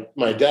to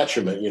my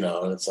detriment, you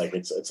know. And it's like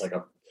it's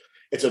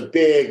a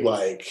big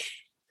like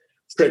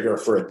trigger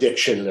for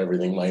addiction and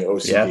everything. My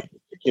OCD,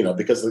 you know,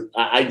 because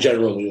I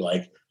generally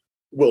like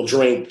will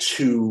drink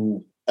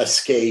to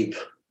escape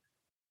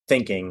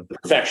thinking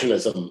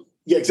perfectionism.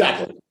 Yeah,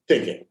 exactly.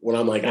 Thinking when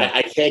I'm like,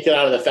 I can't get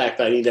out of the fact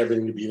that I need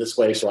everything to be this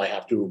way, so I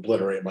have to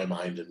obliterate my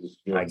mind. And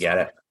you know, I get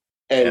it.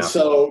 And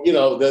so, you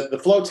know, the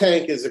flow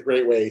tank is a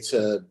great way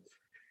to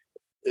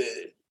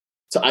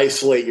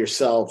isolate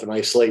yourself and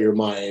isolate your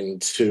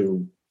mind,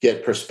 to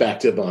get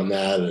perspective on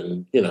that,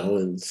 and you know,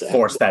 and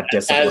force that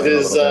discipline. As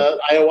is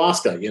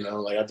ayahuasca, you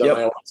know, like I've done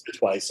ayahuasca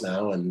twice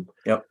now, and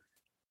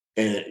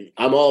and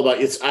I'm all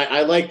about it.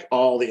 I like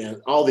all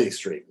the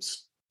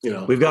extremes. You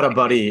know, we've got a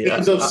buddy.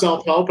 Extremes of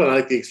self-help, and I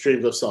like the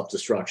extremes of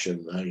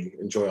self-destruction. I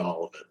enjoy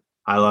all of it.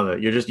 I love it.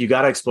 You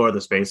got to explore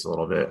the space a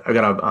little bit. I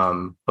got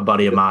a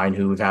buddy of mine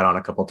who we've had on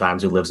a couple of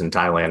times, who lives in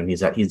Thailand.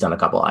 He's done a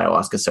couple of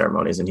ayahuasca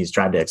ceremonies, and he's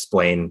tried to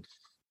explain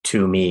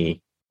to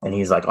me. And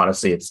he's like,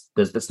 honestly,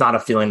 it's not a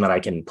feeling that I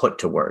can put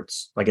to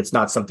words. Like, it's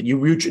not something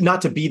you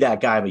not to be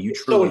that guy, but you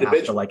truly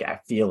have to like,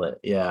 I feel it.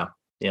 Yeah.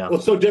 Yeah. Well,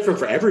 it's so different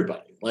for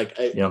everybody. Like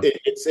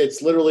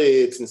it's literally,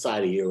 it's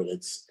inside of you, and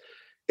it's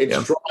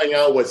drawing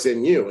out what's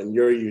in you, and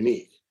you're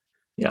unique.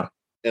 Yeah.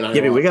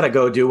 And we got to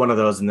go do one of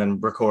those and then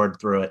record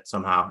through it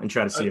somehow and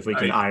try to see if we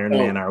can Iron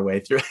Man our way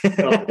through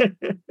it.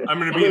 I'm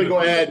going to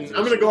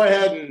go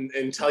ahead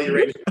and tell you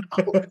right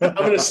now, I'm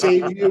going to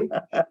save you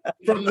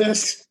from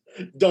this.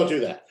 Don't do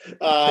that.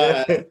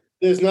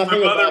 There's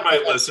nothing. My mother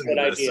might listen to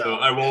this, so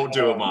I won't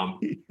do it, Mom.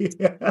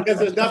 Because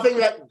there's nothing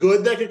that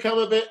good that could come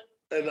of it,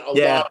 and a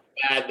lot of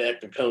bad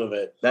that could come of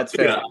it. That's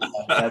fair. Yeah.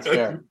 That's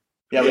fair.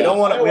 Yeah, we don't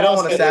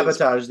want to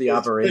sabotage the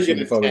operation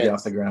before we get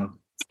off the ground.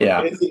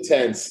 Yeah, it's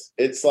intense.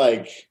 It's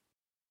like,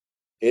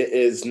 it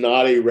is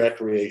not a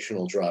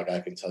recreational drug. I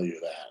can tell you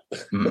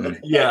that.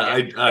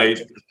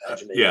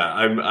 Yeah,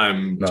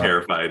 I'm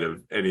terrified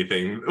of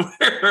anything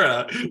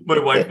where my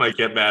wife might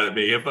get mad at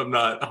me if I'm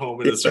not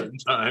home at a certain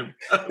time.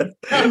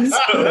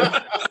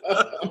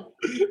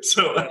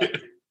 So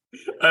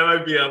I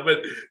might be out, but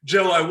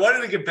Joe, I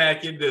wanted to get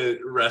back into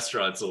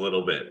restaurants a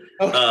little bit.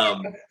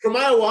 From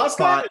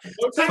ayahuasca?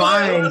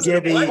 Fine,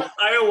 Gibby.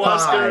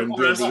 Ayahuasca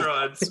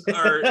restaurants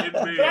are in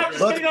Maine.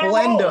 Let's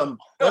blend them.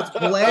 Let's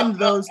blend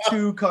those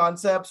two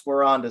concepts.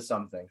 We're on to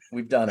something.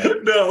 We've done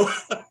it. No.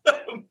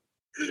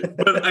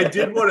 But I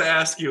did want to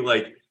ask you,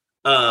 like,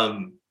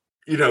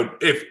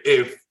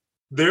 if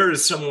there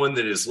is someone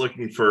that is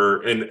looking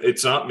for, and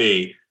it's not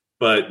me,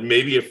 but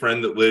maybe a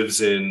friend that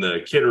lives in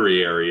the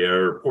Kittery area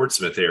or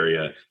Portsmouth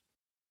area,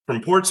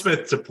 from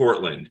Portsmouth to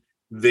Portland,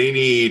 they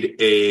need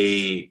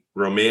a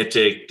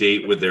romantic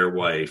date with their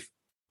wife.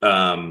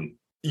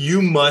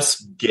 You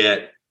must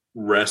get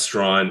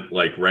restaurant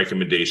like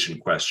recommendation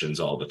questions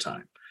all the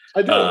time.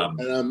 I do,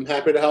 and I'm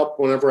happy to help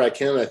whenever I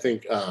can. I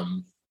think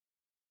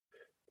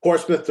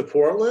Portsmouth to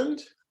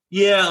Portland.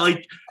 Yeah,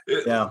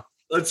 yeah.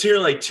 Let's hear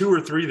like 2 or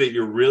 3 that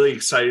you're really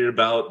excited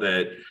about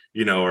that,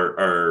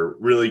 are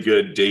really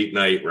good date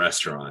night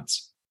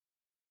restaurants.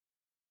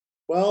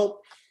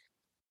 Well,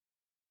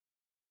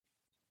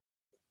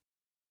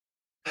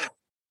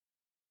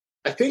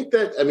 I think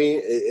that,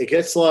 it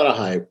gets a lot of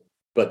hype,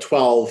 but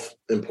 12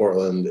 in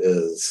Portland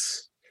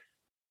is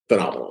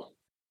phenomenal.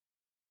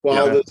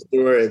 Well,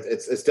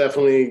 it's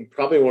definitely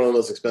probably one of the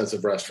most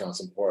expensive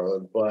restaurants in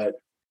Portland, but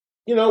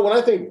when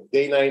I think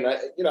date night,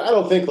 I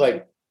don't think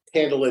like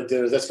candlelit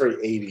dinners. That's very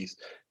 80s.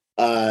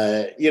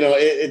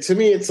 To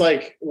me, it's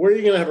like, where are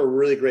you going to have a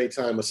really great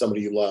time with somebody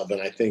you love? And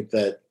I think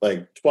that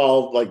like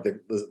 12, like the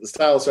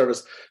style of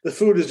service, the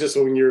food is just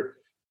when you're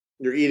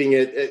eating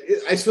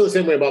it. I feel the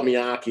same way about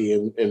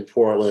Miyake in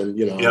Portland,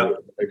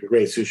 like a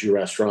great sushi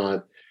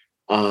restaurant.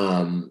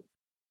 For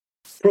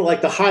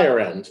like the higher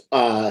end,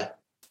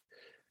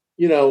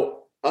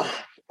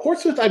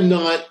 Portsmouth, I'm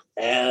not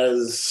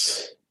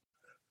as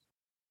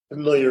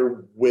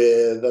familiar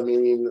with.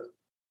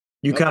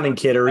 You counting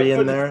Kittery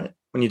in there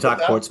when you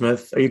talk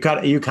Portsmouth? Are you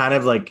kind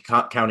of like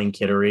counting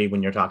Kittery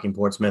when you're talking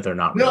Portsmouth, or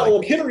not? No, really?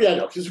 well, Kittery, I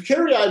know, because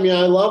Kittery, I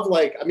love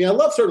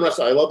certain restaurants.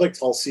 I love like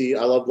Tulsi,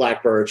 I love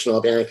Black Birch, I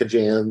love Annika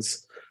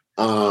Jan's.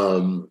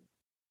 Those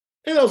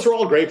are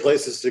all great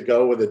places to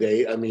go with a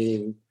date.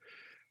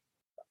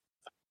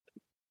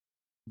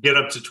 Get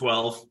up to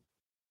 12.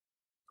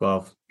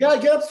 12. Yeah,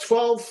 get up to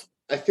 12.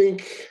 I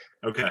think.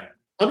 Okay.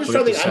 I'm just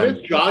trying to think. I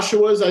think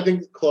Joshua's,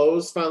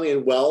 closed finally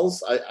in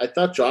Wells. I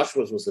thought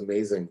Joshua's was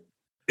amazing.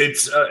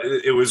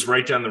 It was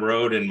right down the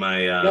road, and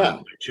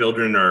my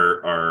children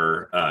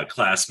are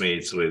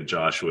classmates with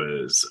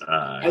Joshua's.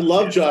 I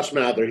love Josh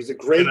Mather. He's a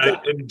great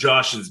guy. And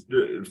Josh is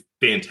a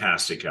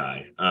fantastic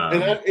guy.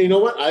 You know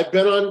what? I've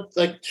been on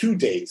like 2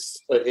 dates,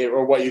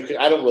 or what you could.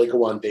 I don't really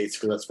go on dates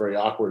because that's very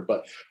awkward.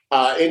 But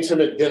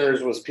intimate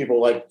dinners with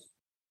people like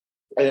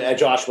at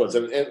Joshua's,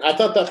 and I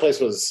thought that place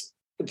was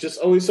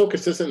just always so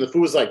consistent. The food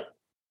was like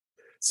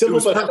simple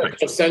but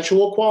had a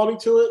sensual quality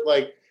to it,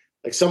 like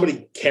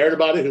somebody cared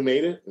about it who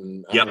made it.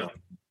 And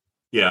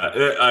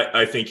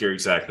I think you're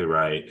exactly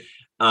right.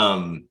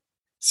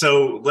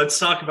 So let's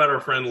talk about our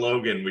friend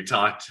Logan. We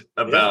talked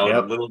about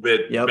a little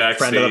bit backstage.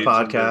 Friend of the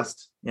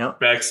podcast.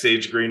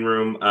 Backstage green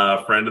room,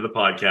 friend of the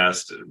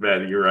podcast.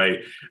 Matt, you're right.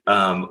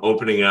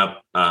 Opening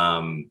up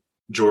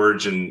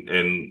George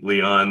and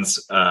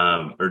Leon's,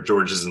 or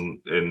George's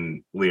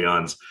and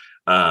Leon's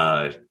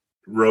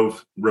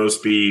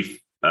roast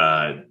beef,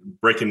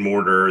 brick and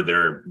mortar.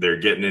 They're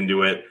getting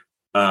into it.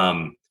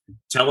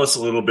 Tell us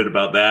a little bit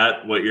about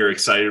that, what you're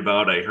excited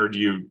about. I heard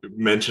you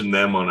mention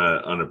them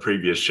on a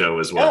previous show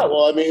as well.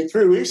 Yeah, well,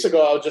 3 weeks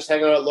ago, I was just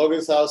hanging out at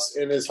Logan's house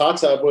in his hot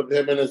tub with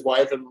him and his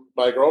wife and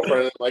my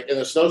girlfriend, like in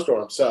a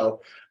snowstorm.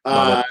 So,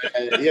 and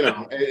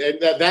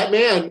that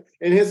man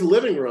in his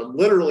living room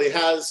literally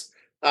has,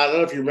 I don't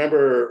know if you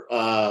remember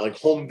like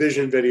home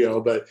vision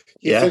video, but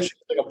he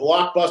essentially like a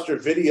blockbuster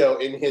video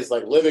in his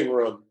like living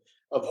room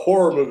of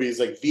horror movies,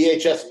 like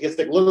VHS. It's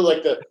like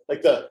literally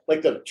like the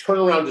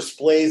turnaround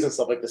displays and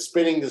stuff, like the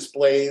spinning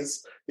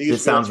displays.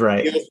 This sounds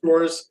right.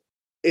 Stores.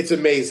 It's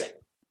amazing.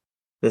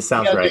 This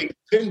sounds right.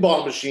 A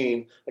pinball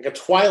machine, like a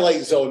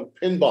Twilight Zone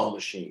pinball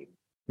machine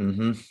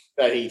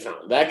that he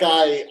found. That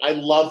guy, I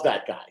love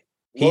that guy.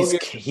 He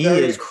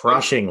is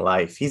crushing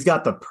life. He's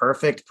got the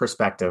perfect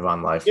perspective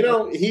on life.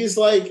 He's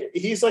like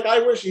I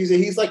wish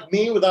he's like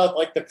me without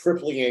like the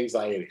crippling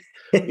anxiety.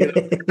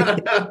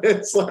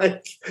 It's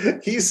like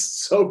he's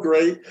so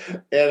great.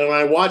 And when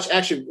I watch,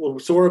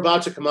 so we're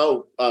about to come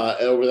out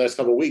over the next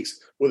couple of weeks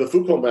with a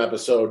Food Coma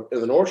episode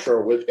in the North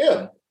Shore with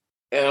him.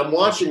 And I'm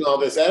watching all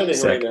this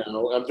editing right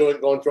now. I'm going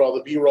through all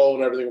the B-roll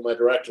and everything with my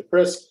director,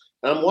 Chris.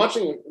 And I'm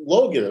watching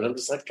Logan, and I'm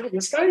just like, God,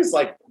 this guy is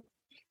like,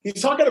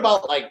 he's talking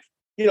about like,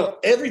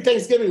 every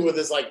Thanksgiving with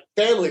his like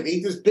family, they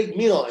eat this big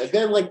meal, and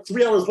then like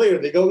 3 hours later,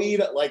 they go eat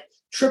at like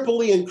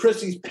Tripoli and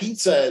Christie's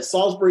Pizza at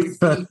Salisbury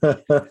Beach,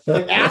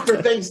 like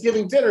after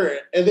Thanksgiving dinner,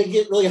 and they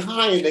get really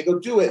high and they go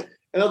do it.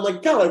 And I'm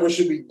like, God, I wish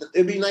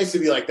it'd be nice to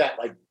be like that.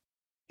 Like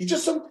he's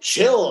just so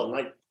chill and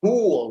like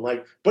cool and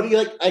like. But he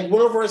I went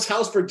over his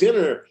house for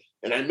dinner,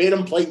 and I made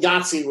him play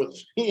Yahtzee with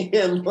me,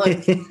 and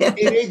like he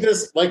made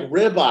this like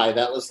ribeye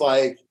that was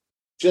like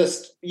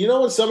just,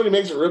 when somebody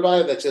makes a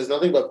ribeye that's just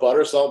nothing but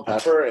butter, salt, and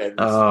pepper, and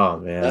Oh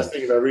the man. best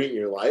thing you've ever eaten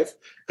in your life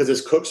because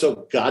it's cooked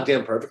so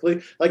goddamn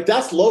perfectly. Like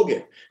that's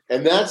Logan,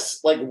 and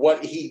that's like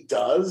what he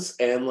does.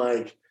 And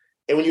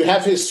when you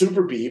have his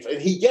super beef, and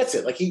he gets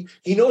it, like he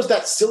knows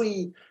that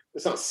silly.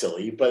 It's not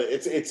silly, but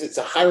it's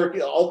a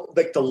hierarchy, all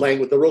like the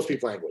language, the roast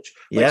beef language.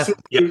 Like Yeah.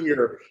 Super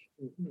Junior,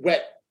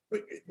 wet.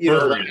 Like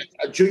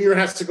a junior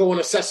has to go on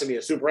a sesame,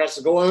 a super has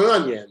to go on an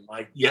onion.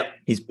 Like,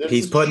 he's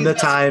putting the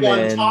time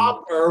in. On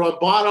top or on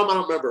bottom, I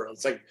don't remember.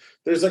 It's like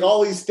there's like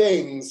all these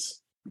things,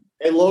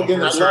 and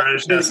Logan, I love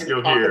has to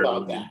go talk here.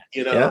 about that.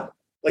 Yeah.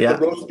 The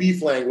roast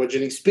beef language,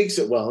 and he speaks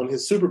it well, and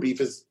his super beef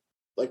is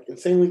like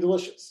insanely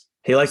delicious.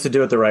 He likes to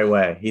do it the right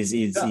way. He's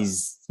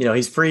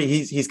free.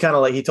 He's kind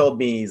of like, he told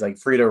me he's like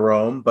free to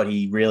roam, but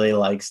he really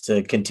likes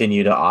to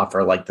continue to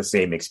offer like the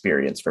same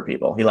experience for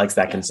people. He likes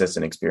that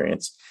consistent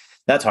experience.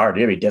 That's hard.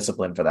 You gotta be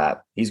disciplined for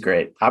that. He's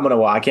great.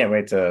 I can't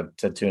wait to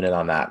tune in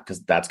on that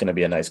because that's going to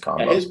be a nice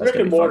combo. Yeah, his brick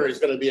and mortar is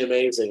going to be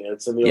amazing.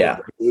 It's in the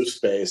old blue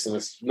space, and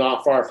it's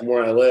not far from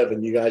where I live.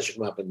 And you guys should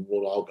come up, and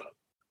we'll all go.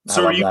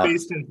 So, are you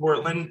based in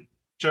Portland,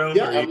 Joe?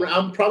 Yeah,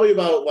 I'm probably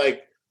about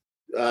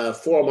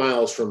 4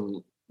 miles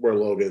from where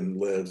Logan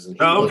lives, and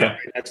he's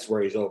next to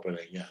where he's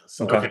opening. Yeah.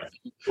 So, okay.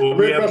 Well,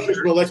 we have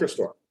from a liquor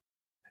store.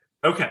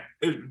 Okay.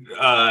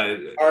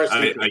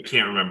 I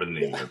can't remember the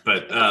name of it,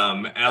 but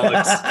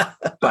Alex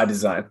by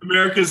design.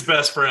 America's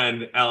best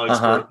friend, Alex,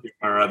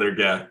 our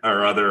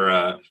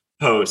other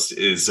host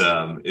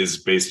is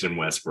based in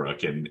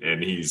Westbrook,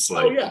 and he's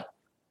like,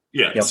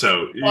 Yep.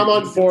 So I'm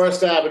on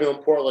Forest Avenue in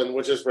Portland,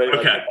 which is right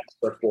okay.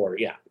 Westbrook.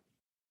 Yeah.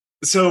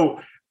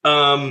 So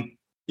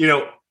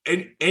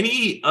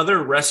any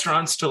other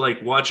restaurants to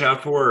watch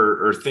out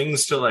for or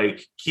things to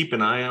keep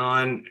an eye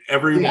on?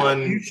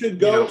 Everyone, you should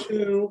go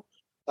to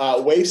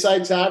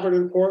Wayside Tavern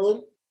in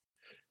Portland,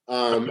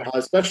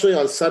 especially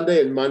on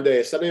Sunday and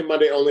Monday. Sunday and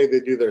Monday only, they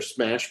do their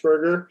smash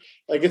burger.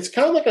 It's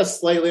kind of like a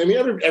slightly,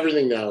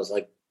 everything now is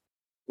like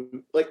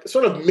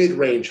sort of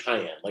mid-range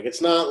high end.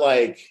 It's not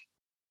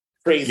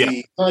crazy,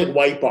 it's not like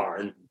White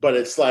Barn, but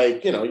it's you're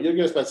going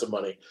to spend some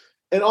money.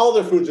 And all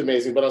their food's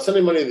amazing. But on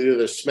Sunday, Monday, they do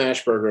their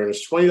smash burger, and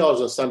it's $20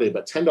 on Sunday,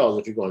 but $10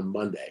 if you go on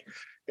Monday.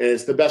 And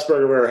it's the best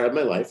burger I've ever had in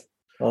my life.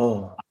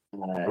 Oh,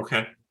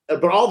 okay.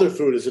 But all their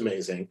food is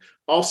amazing.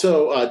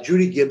 Also,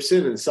 Judy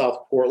Gibson in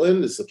South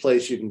Portland is the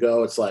place you can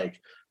go. It's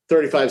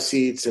 35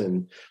 seats,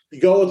 and you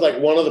go with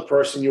one other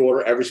person. You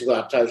order every single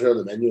appetizer on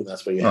the menu, and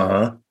that's what you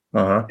have.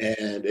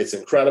 And it's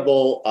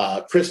incredible.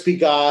 Crispy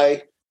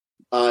Guy,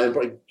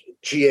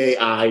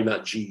 Gai,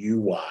 not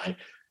Guy.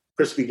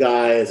 Crispy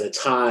Guy is a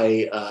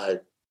Thai. I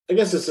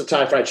guess it's a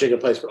Thai fried chicken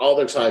place, but all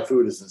their Thai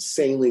food is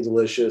insanely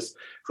delicious.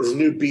 There's a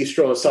new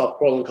bistro in South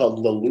Portland called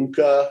La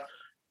Luca.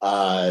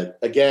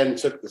 Again,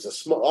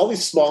 all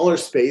these smaller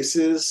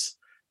spaces,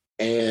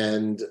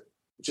 and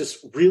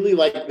just really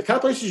the kind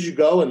of places you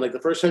go, and the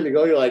first time you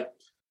go, you're I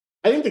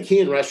think the key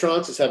in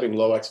restaurants is having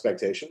low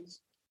expectations.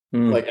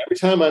 Every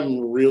time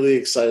I'm really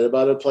excited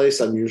about a place,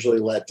 I'm usually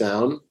let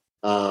down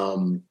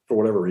for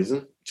whatever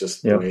reason.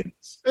 Just the way it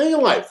is. And in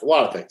life, a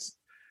lot of things.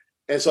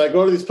 And so I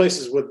go to these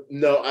places with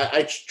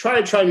I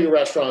try new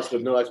restaurants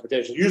with no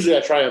expectations. Usually I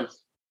try them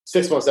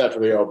 6 months after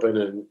they open,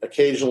 and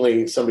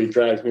occasionally somebody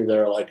drags me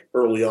there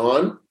early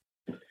on.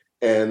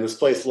 And this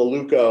place, La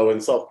Luca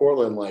in South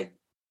Portland, one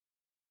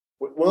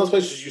of those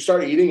places you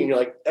start eating and you're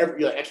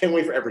I can't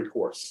wait for every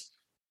course.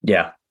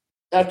 Yeah.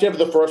 After you have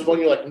the first one,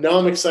 you're now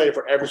I'm excited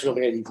for every single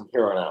thing I eat from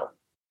here on out.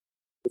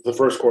 The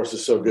first course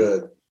is so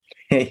good.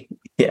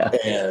 Yeah.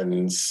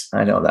 And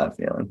I know that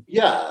feeling.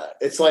 Yeah.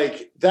 It's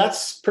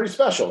that's pretty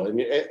special. And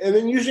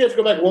then usually you have to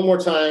go back one more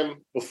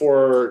time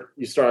before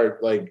you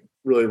start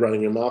really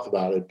running your mouth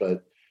about it.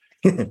 But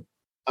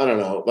I don't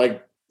know.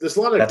 There's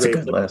a lot of that's great a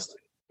good list.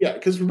 Yeah.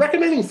 Because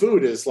recommending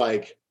food is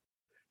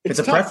it's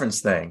a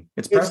preference thing.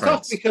 It's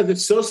tough because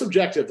it's so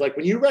subjective.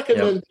 When you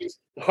recommend things,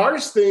 the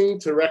hardest thing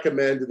to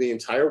recommend in the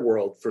entire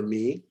world for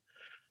me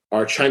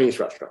are Chinese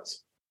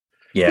restaurants.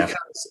 Yeah.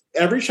 Because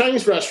every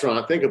Chinese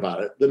restaurant, think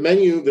about it, the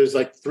menu, there's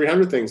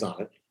 300 things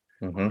on it.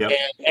 Mm-hmm. And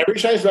every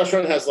Chinese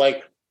restaurant has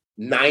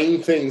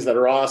 9 things that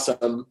are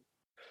awesome.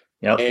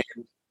 Yep. And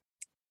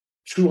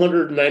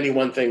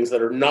 291 things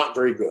that are not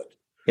very good.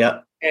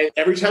 Yep. And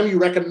every time you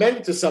recommend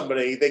it to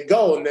somebody, they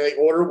go and they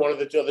order one of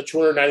the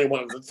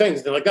 291 of the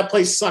things. They're that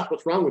place sucks.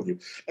 What's wrong with you?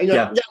 And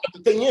you're but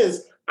the thing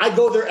is, I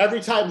go there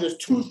every time. There's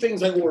 2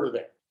 things I order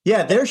there.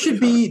 Yeah, there should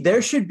be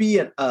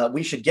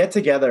we should get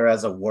together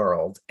as a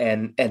world,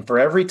 and for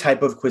every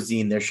type of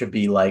cuisine there should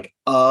be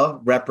a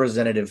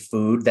representative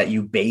food that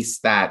you base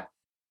that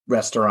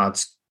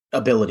restaurant's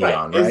ability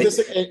on, right? Is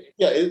this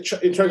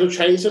in terms of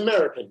Chinese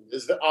American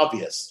is the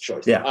obvious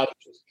choice. Yeah.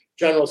 Obvious.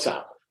 General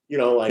Tso,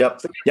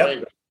 Yep.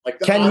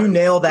 Can you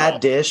nail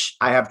that dish?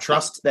 I have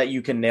trust that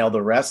you can nail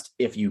the rest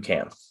if you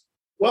can.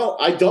 Well,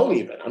 I don't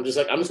even. I'm just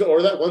I'm just gonna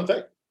order that one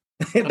thing.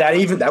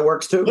 that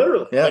works too.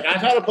 Literally. Yeah.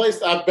 I've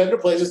been to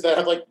places that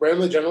have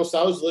randomly General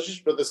Tso is delicious,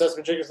 but the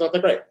sesame chicken is not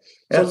that great.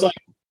 So it's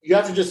you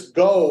have to just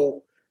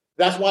go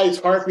that's why it's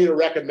hard for me to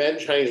recommend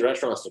Chinese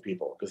restaurants to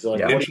people because they're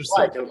like, what do you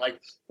like? And I'm like,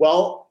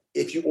 well,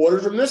 if you order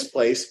from this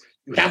place,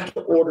 you have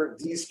to order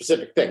these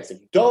specific things.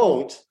 If you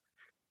don't,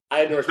 I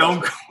have no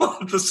responsibility. Don't go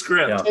off the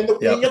script. Yeah. And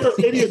you get those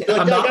idiots,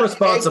 like, I'm not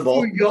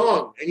responsible. Egg foo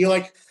young, and you're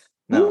like,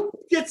 who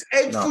gets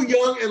egg foo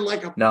young in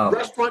like a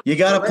restaurant? You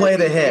got to play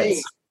the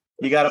hits.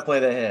 You got to play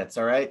the hits.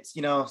 All right.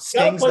 You know,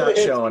 Sting's not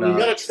showing up. You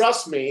got to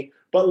trust me,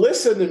 but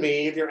listen to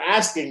me if you're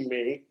asking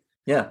me.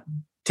 Yeah.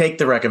 Take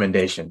the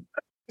recommendation.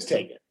 Just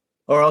take it.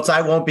 Or else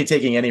I won't be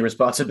taking any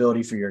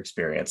responsibility for your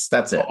experience.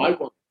 That's it. Oh, I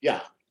won't.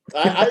 Yeah.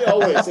 I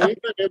always,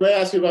 anytime anybody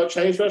asks me about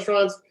Chinese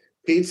restaurants,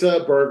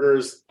 pizza,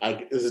 burgers,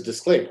 this is a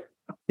disclaimer.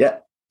 Yeah.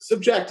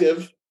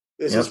 Subjective.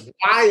 This is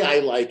why I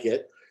like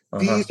it.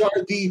 These are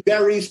the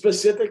very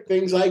specific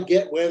things I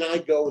get when I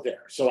go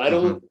there. So I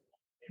don't.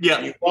 Yeah.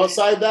 You go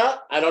outside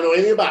that, I don't know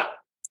anything about it.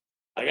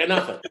 I got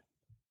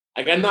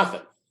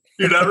nothing.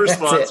 You're not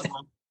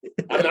responsible.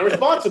 I'm not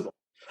responsible.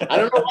 I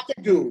don't know what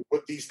to do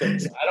with these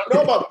things. I don't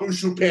know about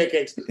Bushu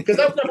pancakes because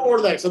I've never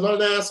ordered that. So I'm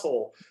not an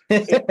asshole.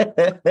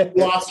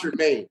 Gloucester,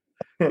 Maine.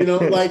 You know,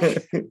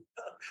 like,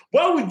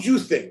 what would you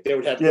think they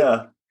would have?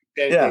 Yeah.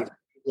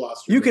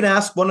 You can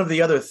ask one of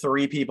the other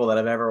 3 people that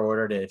have ever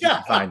ordered it if you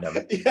can find them.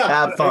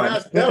 Have fun.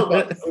 Ask them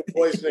about the food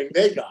poisoning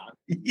they got.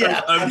 Yeah.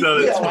 I've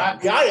done it. How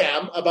happy I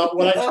am about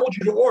what I told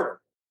you to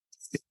order.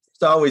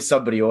 There's always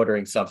somebody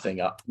ordering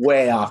something up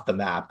way off the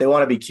map. They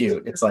want to be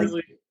cute. It's like,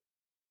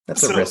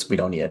 that's a risk we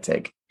don't need to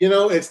take. You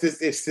know, it's this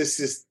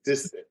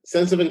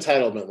sense of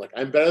entitlement. Like,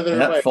 I'm better than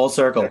everybody. Full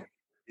circle.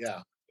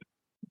 Yeah.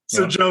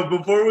 So, Joe,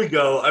 before we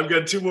go, I've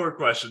got 2 more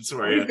questions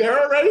for you. Are we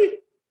there already?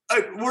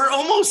 We're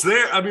almost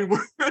there. I mean,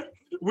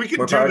 we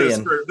can do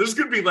partying. this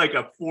could be like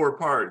a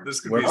 4-part.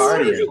 This could We're be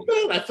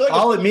partying. I feel like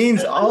all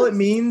it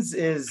means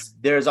is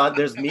there's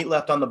meat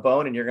left on the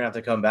bone and you're gonna have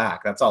to come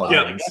back. That's all it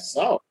means. I guess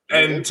so.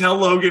 And tell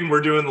Logan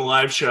we're doing the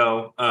live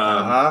show.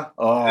 That's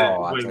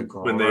a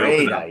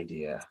great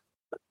idea.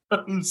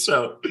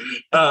 So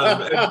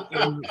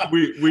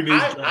we need.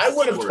 I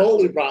would have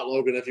totally brought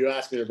Logan if you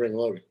asked me to bring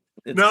Logan.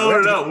 No.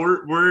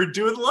 We're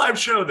doing the live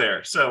show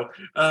there. So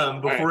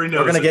before we know,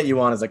 we're gonna get you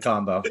on as a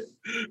combo.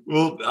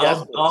 Well,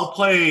 I'll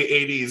play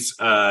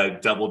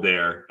 80s Double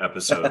Dare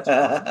episodes.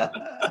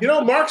 You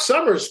know, Mark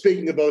Summers,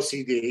 speaking of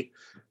OCD,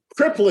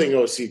 crippling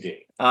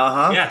OCD.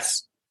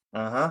 Yes.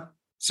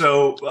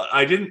 So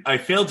I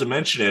failed to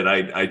mention it.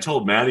 I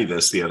told Matty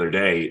this the other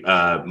day.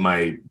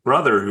 My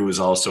brother, who was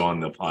also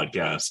on the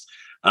podcast,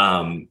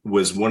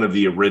 was one of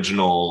the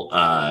original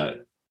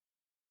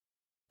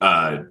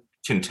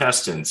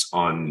contestants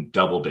on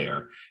Double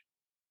Dare.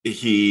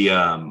 He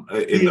in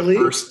the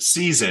first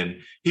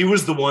season, he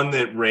was the one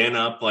that ran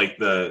up like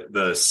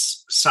the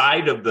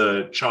side of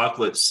the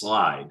chocolate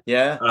slide.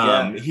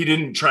 He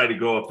didn't try to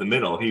go up the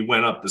middle. He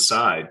went up the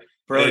side.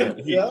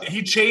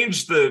 He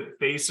changed the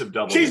face of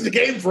Double Dare. Changed the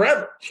game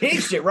forever.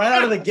 Changed it right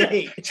out of the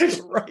gate.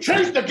 Changed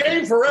the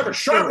game forever.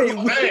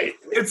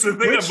 It's the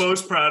thing I'm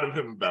most proud of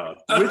him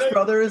about. Which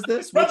brother is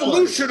this?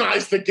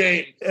 Revolutionized the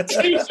game.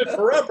 Changed it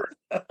forever.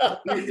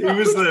 He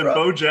was the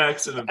Bo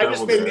Jackson of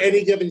Double Dare. I just made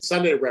Any Given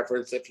Sunday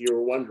reference, if you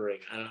were wondering.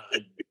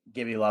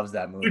 Gibby loves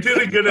that movie. You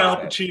did a good Al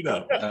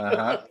Pacino.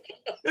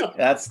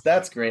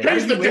 That's great. How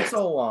did you wait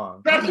so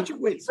long?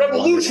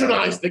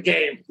 Revolutionize the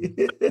game.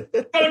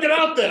 Gotta get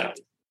out there.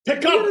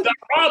 Pick up that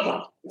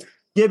rubber.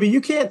 Gibby,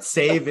 you can't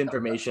save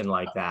information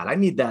like that. I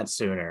need that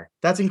sooner.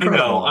 That's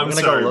incredible. I know. I'm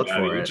gonna sorry, go look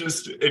Matty. for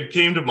it. It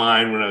came to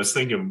mind when I was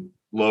thinking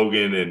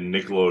Logan and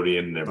Nickelodeon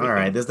and everything. All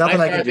right, there's nothing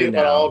I can do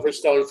now. Oliver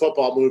Stone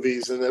football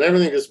movies, and then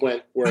everything just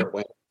went where it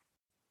went.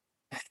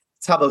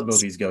 That's how those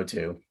movies go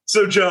too.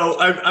 So, Joe,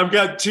 I've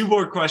got 2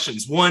 more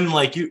questions. One,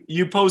 like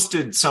you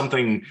posted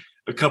something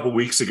a couple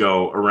weeks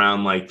ago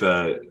around like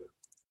the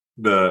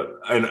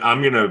and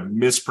I'm gonna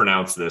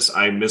mispronounce this.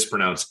 I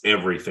mispronounce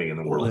everything in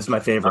the world. This is my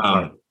favorite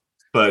part.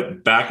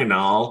 But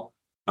Bacchanal,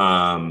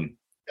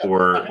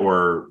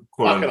 or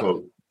quote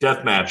unquote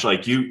deathmatch,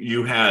 like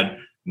you had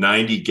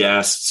 90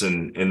 guests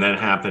and that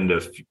happened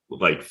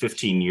like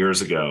 15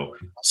 years ago.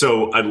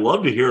 So I'd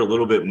love to hear a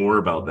little bit more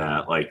about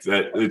that. Like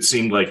that, it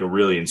seemed like a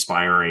really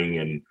inspiring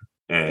and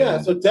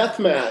so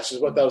Deathmatch is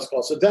what that was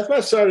called. So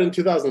Deathmatch started in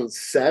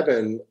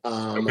 2007.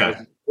 I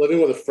was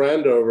living with a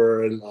friend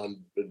over in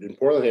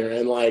Portland here,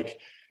 and like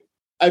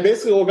I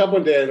basically woke up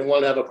one day and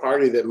wanted to have a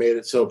party that made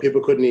it so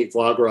people couldn't eat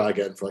foie gras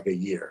again for like a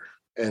year.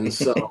 And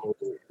so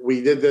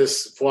we did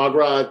this foie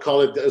gras,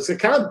 called it. It's a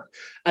kind of,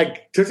 I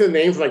took the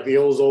name from like the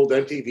old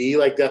MTV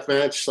like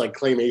deathmatch, like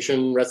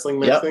claymation wrestling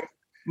match thing.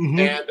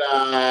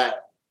 Mm-hmm.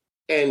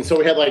 And so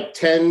we had like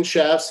 10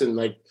 chefs and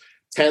like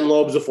 10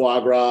 lobes of foie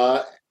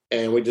gras,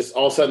 and we just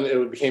all of a sudden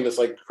it became this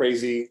like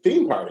crazy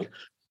theme party.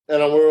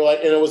 And we were like,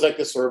 and it was like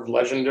this sort of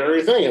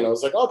legendary thing. And I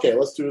was like, okay,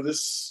 let's do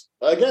this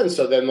again.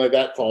 So then like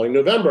that following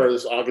November,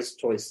 this August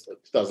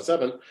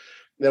 2007,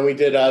 then we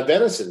did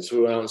venison. So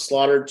we went out and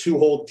slaughtered 2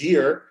 whole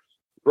deer,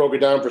 broke it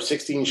down for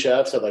 16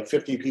 chefs, had like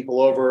 50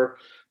 people over,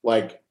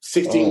 like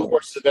 16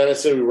 courses of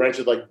venison. We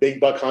rented like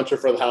big buck hunter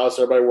for the house.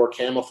 Everybody wore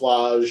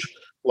camouflage.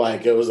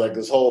 Like it was like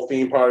this whole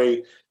theme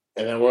party.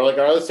 And then we're like,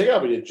 all right, let's take it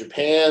out. We did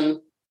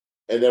Japan,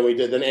 And then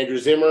then Andrew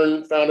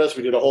Zimmern found us.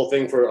 We did a whole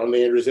thing on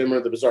the Andrew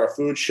Zimmern, the Bizarre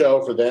Food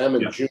Show for them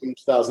in June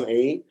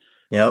 2008.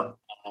 Yep.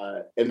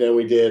 And then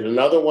we did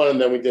another one, and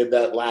then we did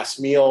that last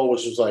meal,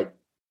 which was like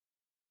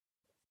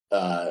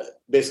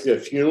basically a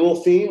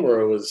funeral theme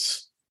where it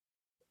was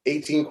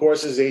 18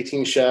 courses,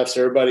 18 chefs,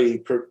 everybody,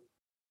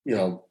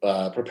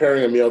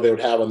 preparing a meal they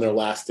would have on their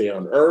last day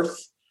on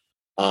Earth.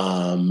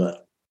 I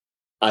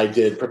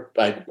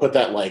put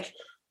that like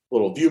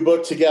little view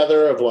book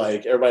together of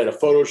like everybody had a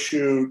photo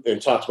shoot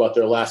and talked about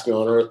their last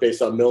meal on Earth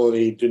based on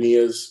Melanie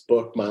Dunia's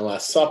book, My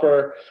Last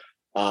Supper.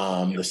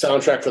 The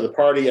soundtrack for the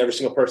party, every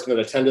single person that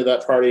attended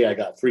that party, I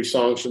got 3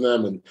 songs from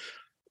them. And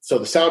so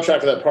the soundtrack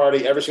for that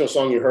party, every single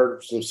song you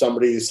heard from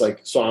somebody's like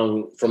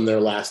song from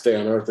their last day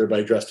on Earth,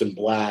 everybody dressed in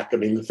black. I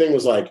mean, the thing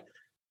was like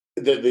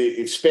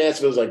the expanse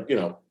of it was like,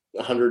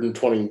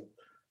 120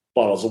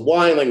 bottles of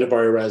wine. Like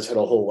Navarre Rez had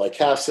a whole like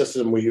half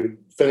system. We would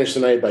finish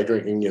the night by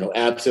drinking,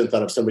 absinthe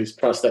out of somebody's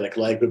prosthetic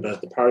leg. We'd been at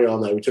the party all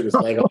night. We took his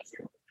leg off,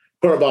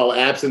 put a bottle of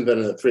absinthe,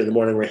 then at 3 a.m,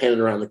 we're handing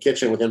around the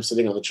kitchen with him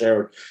sitting on the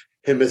chair,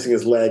 him missing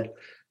his leg.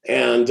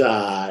 And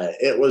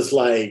it was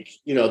like,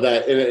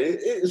 that, and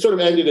it sort of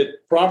ended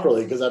it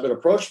properly because I've been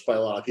approached by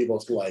a lot of people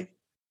to like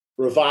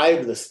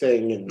revive this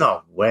thing. And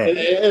no way.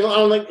 And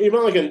I'm like,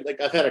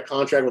 I've had a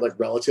contract with like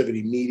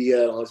Relativity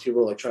Media, and all these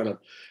people are like trying to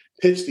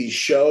pitch these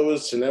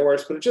shows to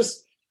networks, but it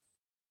just,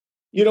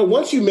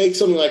 once you make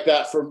something like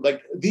that for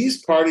like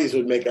these parties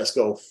would make us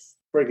go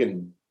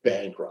friggin'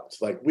 bankrupt.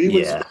 Like we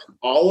would spend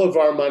all of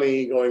our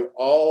money going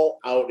all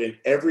out in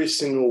every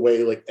single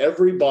way, like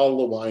every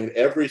bottle of wine,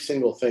 every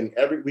single thing,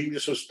 we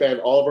just would spend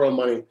all of our own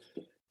money.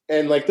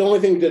 And like the only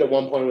thing we did at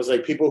one point was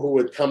like people who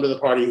would come to the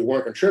party who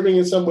weren't contributing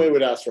in some way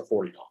would ask for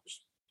 $40.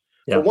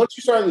 Yeah. But once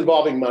you start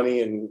involving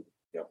money and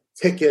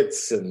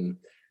tickets and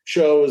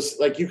shows,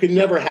 like you could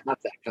never have that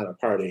kind of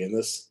party. And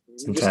this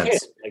you just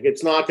can't. Like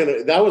it's not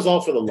gonna. That was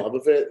all for the love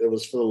of it. It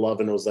was for the love,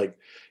 and it was like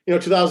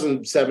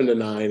 2007 to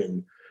 2009,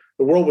 and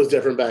the world was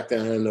different back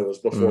then. And it was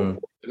before.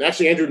 And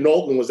actually, Andrew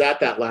Knowlton was at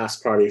that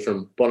last party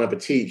from Bon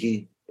Appetit.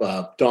 He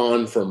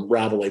Don from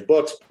Rabelais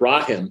Books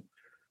brought him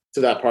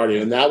to that party,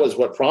 and that was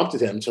what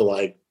prompted him to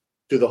like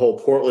do the whole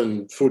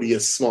Portland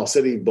foodiest small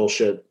city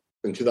bullshit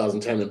in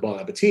 2010 in Bon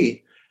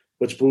Appetit,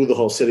 which blew the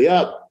whole city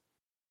up.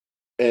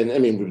 And I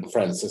mean, we've been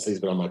friends since he's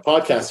been on my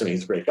podcast, and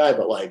he's a great guy.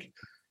 But like,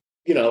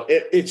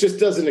 it just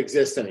doesn't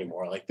exist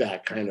anymore. Like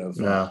that kind of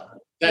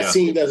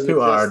scene doesn't exist.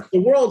 Hard. The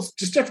world's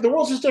just different. The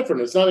world's just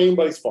different. It's not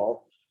anybody's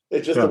fault.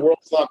 It's just the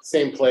world's not the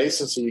same place,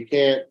 and so you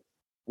can't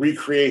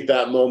recreate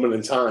that moment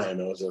in time.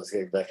 It was just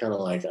like, that kind of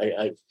like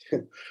I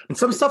and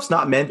some stuff's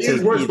not meant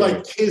to. Words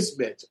like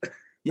kismet.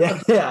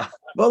 Yeah.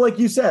 Well, like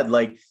you said,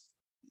 like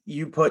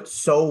you put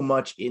so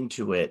much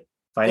into it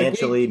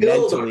financially,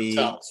 mentally.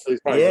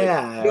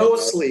 No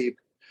sleep.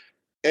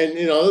 And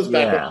those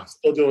back when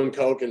still doing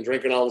coke and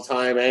drinking all the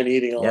time and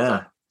eating all the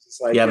time.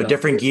 It's like, you have a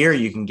different gear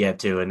you can get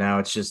to, and now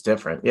it's just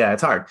different. Yeah,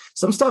 it's hard.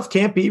 Some stuff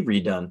can't be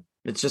redone.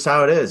 It's just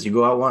how it is. You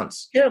go out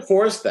once. You can't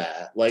force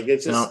that. Like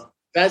it's just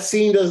that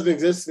scene doesn't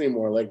exist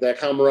anymore. Like that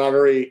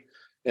camaraderie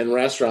in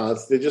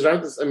restaurants, they just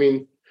aren't. I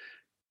mean,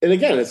 and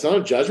again, it's not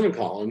a judgment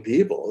call on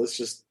people. It's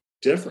just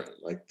different.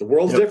 Like the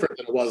world's different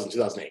than it was in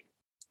 2008.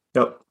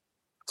 Yep,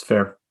 it's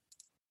fair.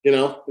 In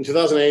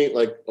 2008,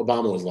 like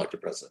Obama was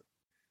elected president.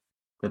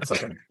 It's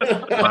like it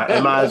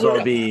might as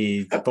well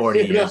be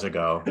 40 years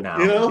ago now.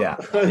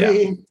 I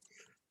mean,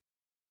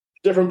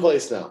 different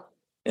place now.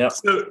 Yeah.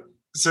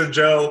 So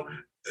Joe,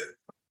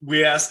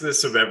 we ask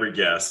this of every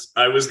guest.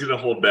 I was going to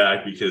hold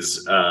back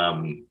because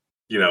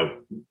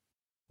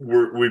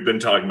we've been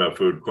talking about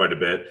food quite a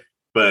bit,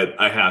 but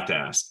I have to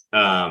ask.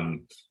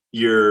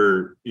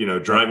 You're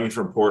driving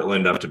from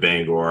Portland up to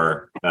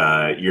Bangor.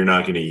 You're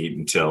not going to eat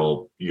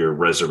until your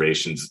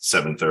reservation's at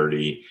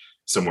 7:30.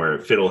 Somewhere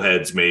at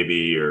Fiddleheads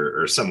maybe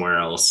or somewhere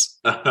else.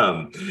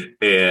 But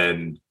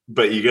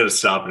you got to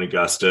stop in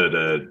Augusta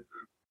to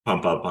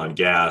pump up on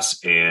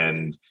gas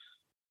and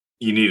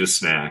you need a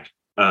snack.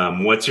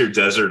 What's your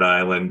desert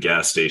island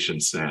gas station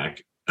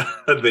snack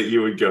that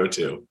you would go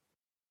to?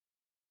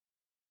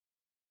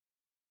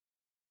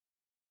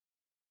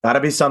 Got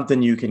to be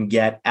something you can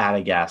get at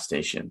a gas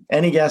station.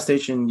 Any gas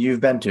station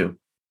you've been to,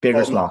 big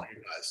or small.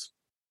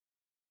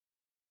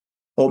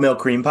 Oatmeal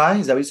cream pie,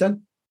 is that what you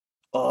said?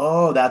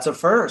 Oh, that's a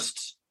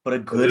first, but a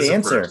good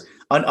answer.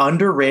 An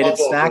underrated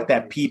snack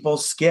that people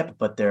skip,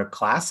 but they're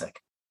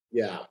classic.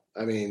 Yeah,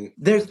 I mean,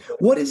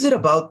 what is it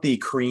about the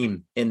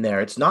cream in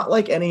there? It's not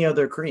like any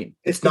other cream.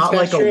 It's not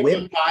like a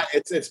whip.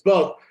 It's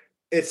both.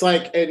 It's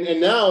like, and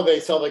now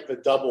they sell like the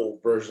double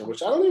version,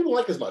 which I don't even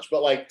like as much.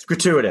 But like, it's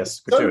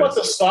gratuitous. Something about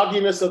the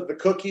sogginess of the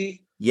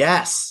cookie.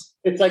 Yes,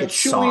 it's like it's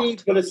chewy,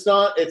 soft. But it's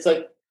not. It's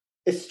like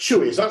it's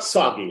chewy. It's not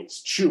soggy.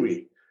 It's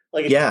chewy.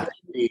 Like it's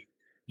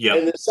Yeah,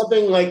 and there's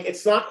something like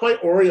it's not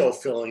quite Oreo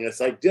filling.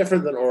 It's like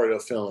different than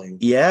Oreo filling.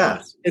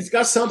 Yeah, it's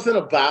got something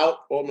about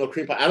oatmeal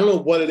cream pie. I don't know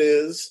what it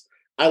is.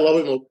 I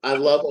love it. I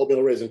love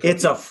oatmeal raisin cookies.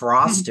 It's a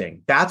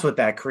frosting. That's what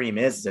that cream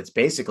is. It's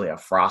basically a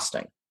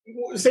frosting.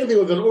 Same thing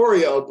with an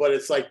Oreo, but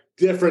it's like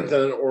different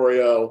than an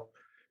Oreo.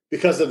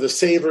 because of the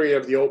savory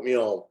of the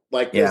oatmeal.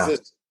 Like there's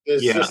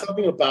just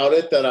something about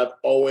it that I've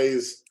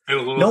always and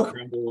a little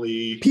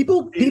crumbly.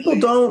 People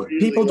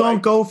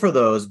don't go for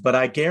those, but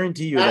I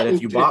guarantee you that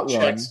if you bought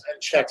one, and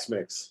Chex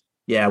Mix.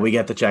 Yeah, we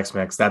get the Chex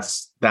Mix.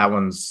 That's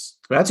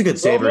a good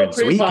savory and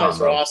sweet pies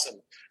combo. Are awesome.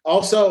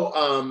 Also,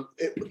 I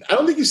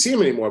don't think you see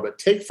them anymore, but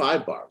Take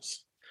 5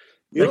 bars.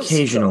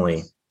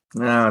 Occasionally.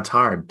 No, it's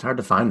hard. It's hard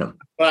to find them.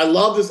 But I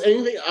love this.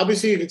 Anything,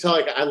 obviously, you can tell.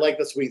 Like I like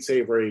the sweet,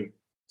 savory,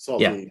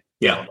 salty.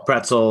 Yeah.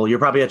 Pretzel. You're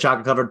probably a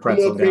chocolate covered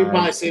pretzel cream guy.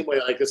 pie, same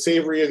way. Like the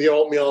savory of the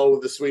oatmeal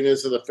with the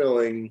sweetness of the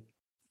filling.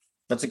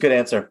 That's a good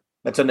answer.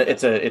 It's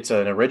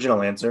an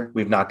original answer.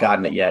 We've not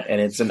gotten it yet, and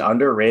it's an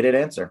underrated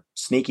answer.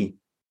 Sneaky.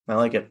 I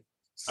like it.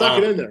 Stuck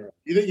it in there.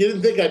 You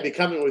didn't think I'd be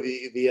coming with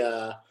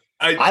the.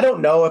 I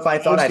don't know if I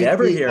thought I'd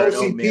ever hear an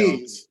oatmeal.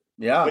 OCPs.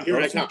 Yeah,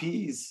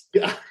 OCPs.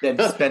 Yeah.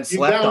 It's been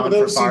slept on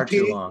for far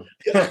too long.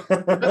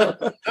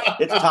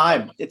 It's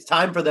time. It's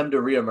time for them to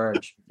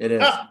reemerge. It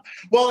is.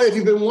 Well, if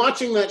you've been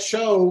watching that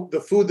show, The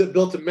Food That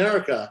Built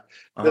America,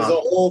 there's a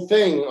whole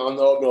thing on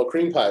the oatmeal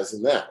cream pies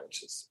in that,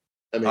 which is,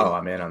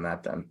 I'm in on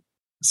that then.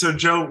 So,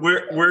 Joe,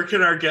 where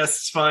can our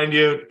guests find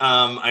you?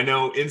 I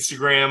know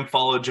Instagram,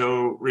 follow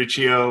Joe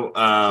Ricchio.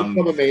 Food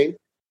Coma Maine.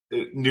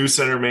 New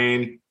Center,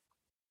 Maine.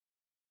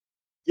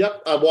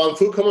 Yep. I'm on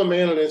Food Coma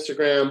Maine on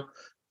Instagram.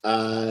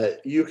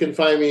 You can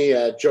find me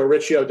at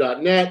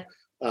joericchio.net,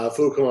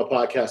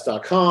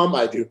 foodcomapodcast.com.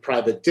 I do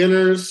private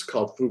dinners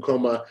called Food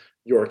Coma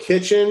Your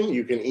Kitchen.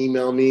 You can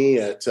email me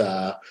at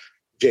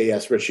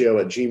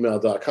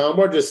jsricchio@gmail.com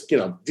or just,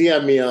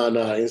 DM me on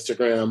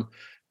Instagram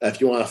if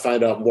you want to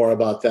find out more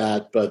about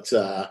that. But,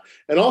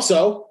 and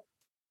also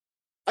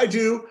I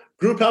do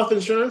group health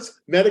insurance,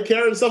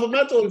 Medicare, and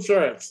supplemental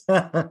insurance.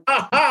 So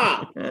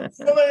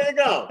there you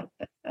go.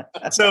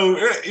 So,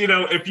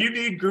 if you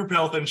need group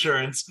health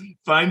insurance,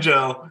 find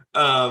Joe.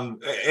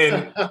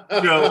 And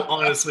Joe,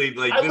 honestly,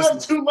 like I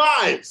live 2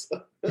 lives.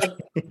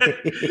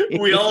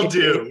 We all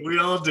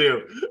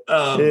do.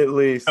 At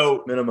least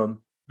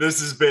minimum. This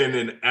has been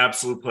an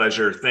absolute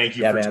pleasure. Thank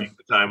you for taking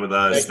the time with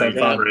us. Thank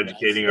you for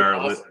educating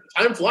our listeners.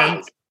 Time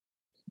flies.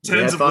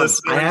 Tens of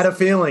listeners. I had a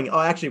feeling. Oh,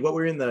 actually, what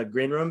were we in the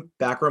green room,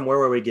 back room? Where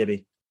were we,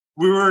 Gibby?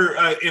 We were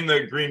in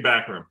the green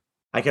back room.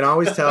 I can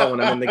always tell when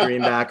I'm in the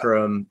green back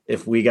room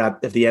if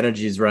the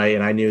energy is right.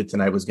 And I knew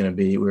tonight we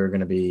were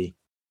going to be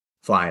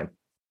flying.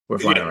 We're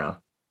flying around.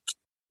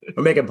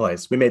 We're making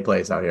plays. We made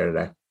plays out here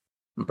today.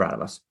 I'm proud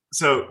of us.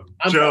 So,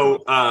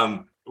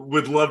 Joe,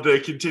 would love to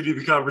continue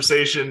the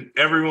conversation.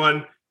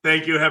 Everyone,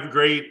 thank you. Have a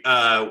great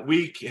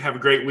week. Have a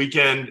great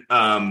weekend.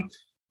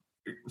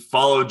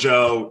 Follow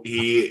Joe.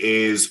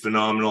 He is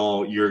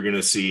phenomenal. You're going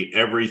to see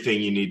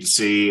everything you need to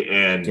see,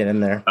 and get in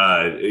there.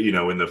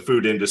 In the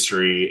food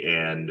industry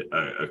and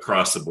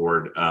across the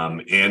board,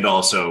 and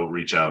also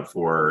reach out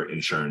for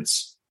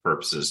insurance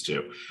purposes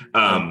too.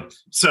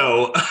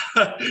 So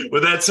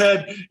with that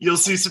said, you'll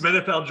see some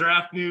NFL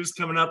draft news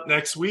coming up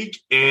next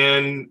week,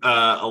 and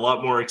a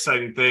lot more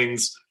exciting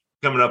things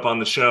coming up on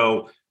the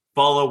show.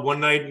 Follow One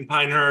Night in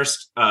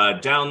Pinehurst.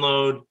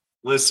 Download.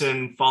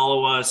 Listen,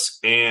 follow us,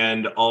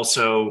 and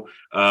also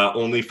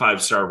only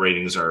 5-star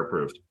ratings are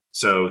approved.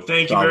 So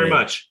thank you very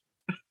much.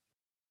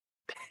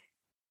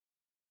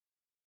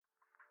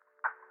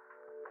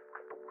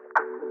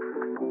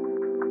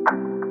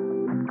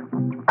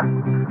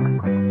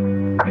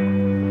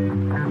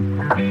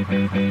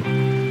 Thank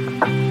you.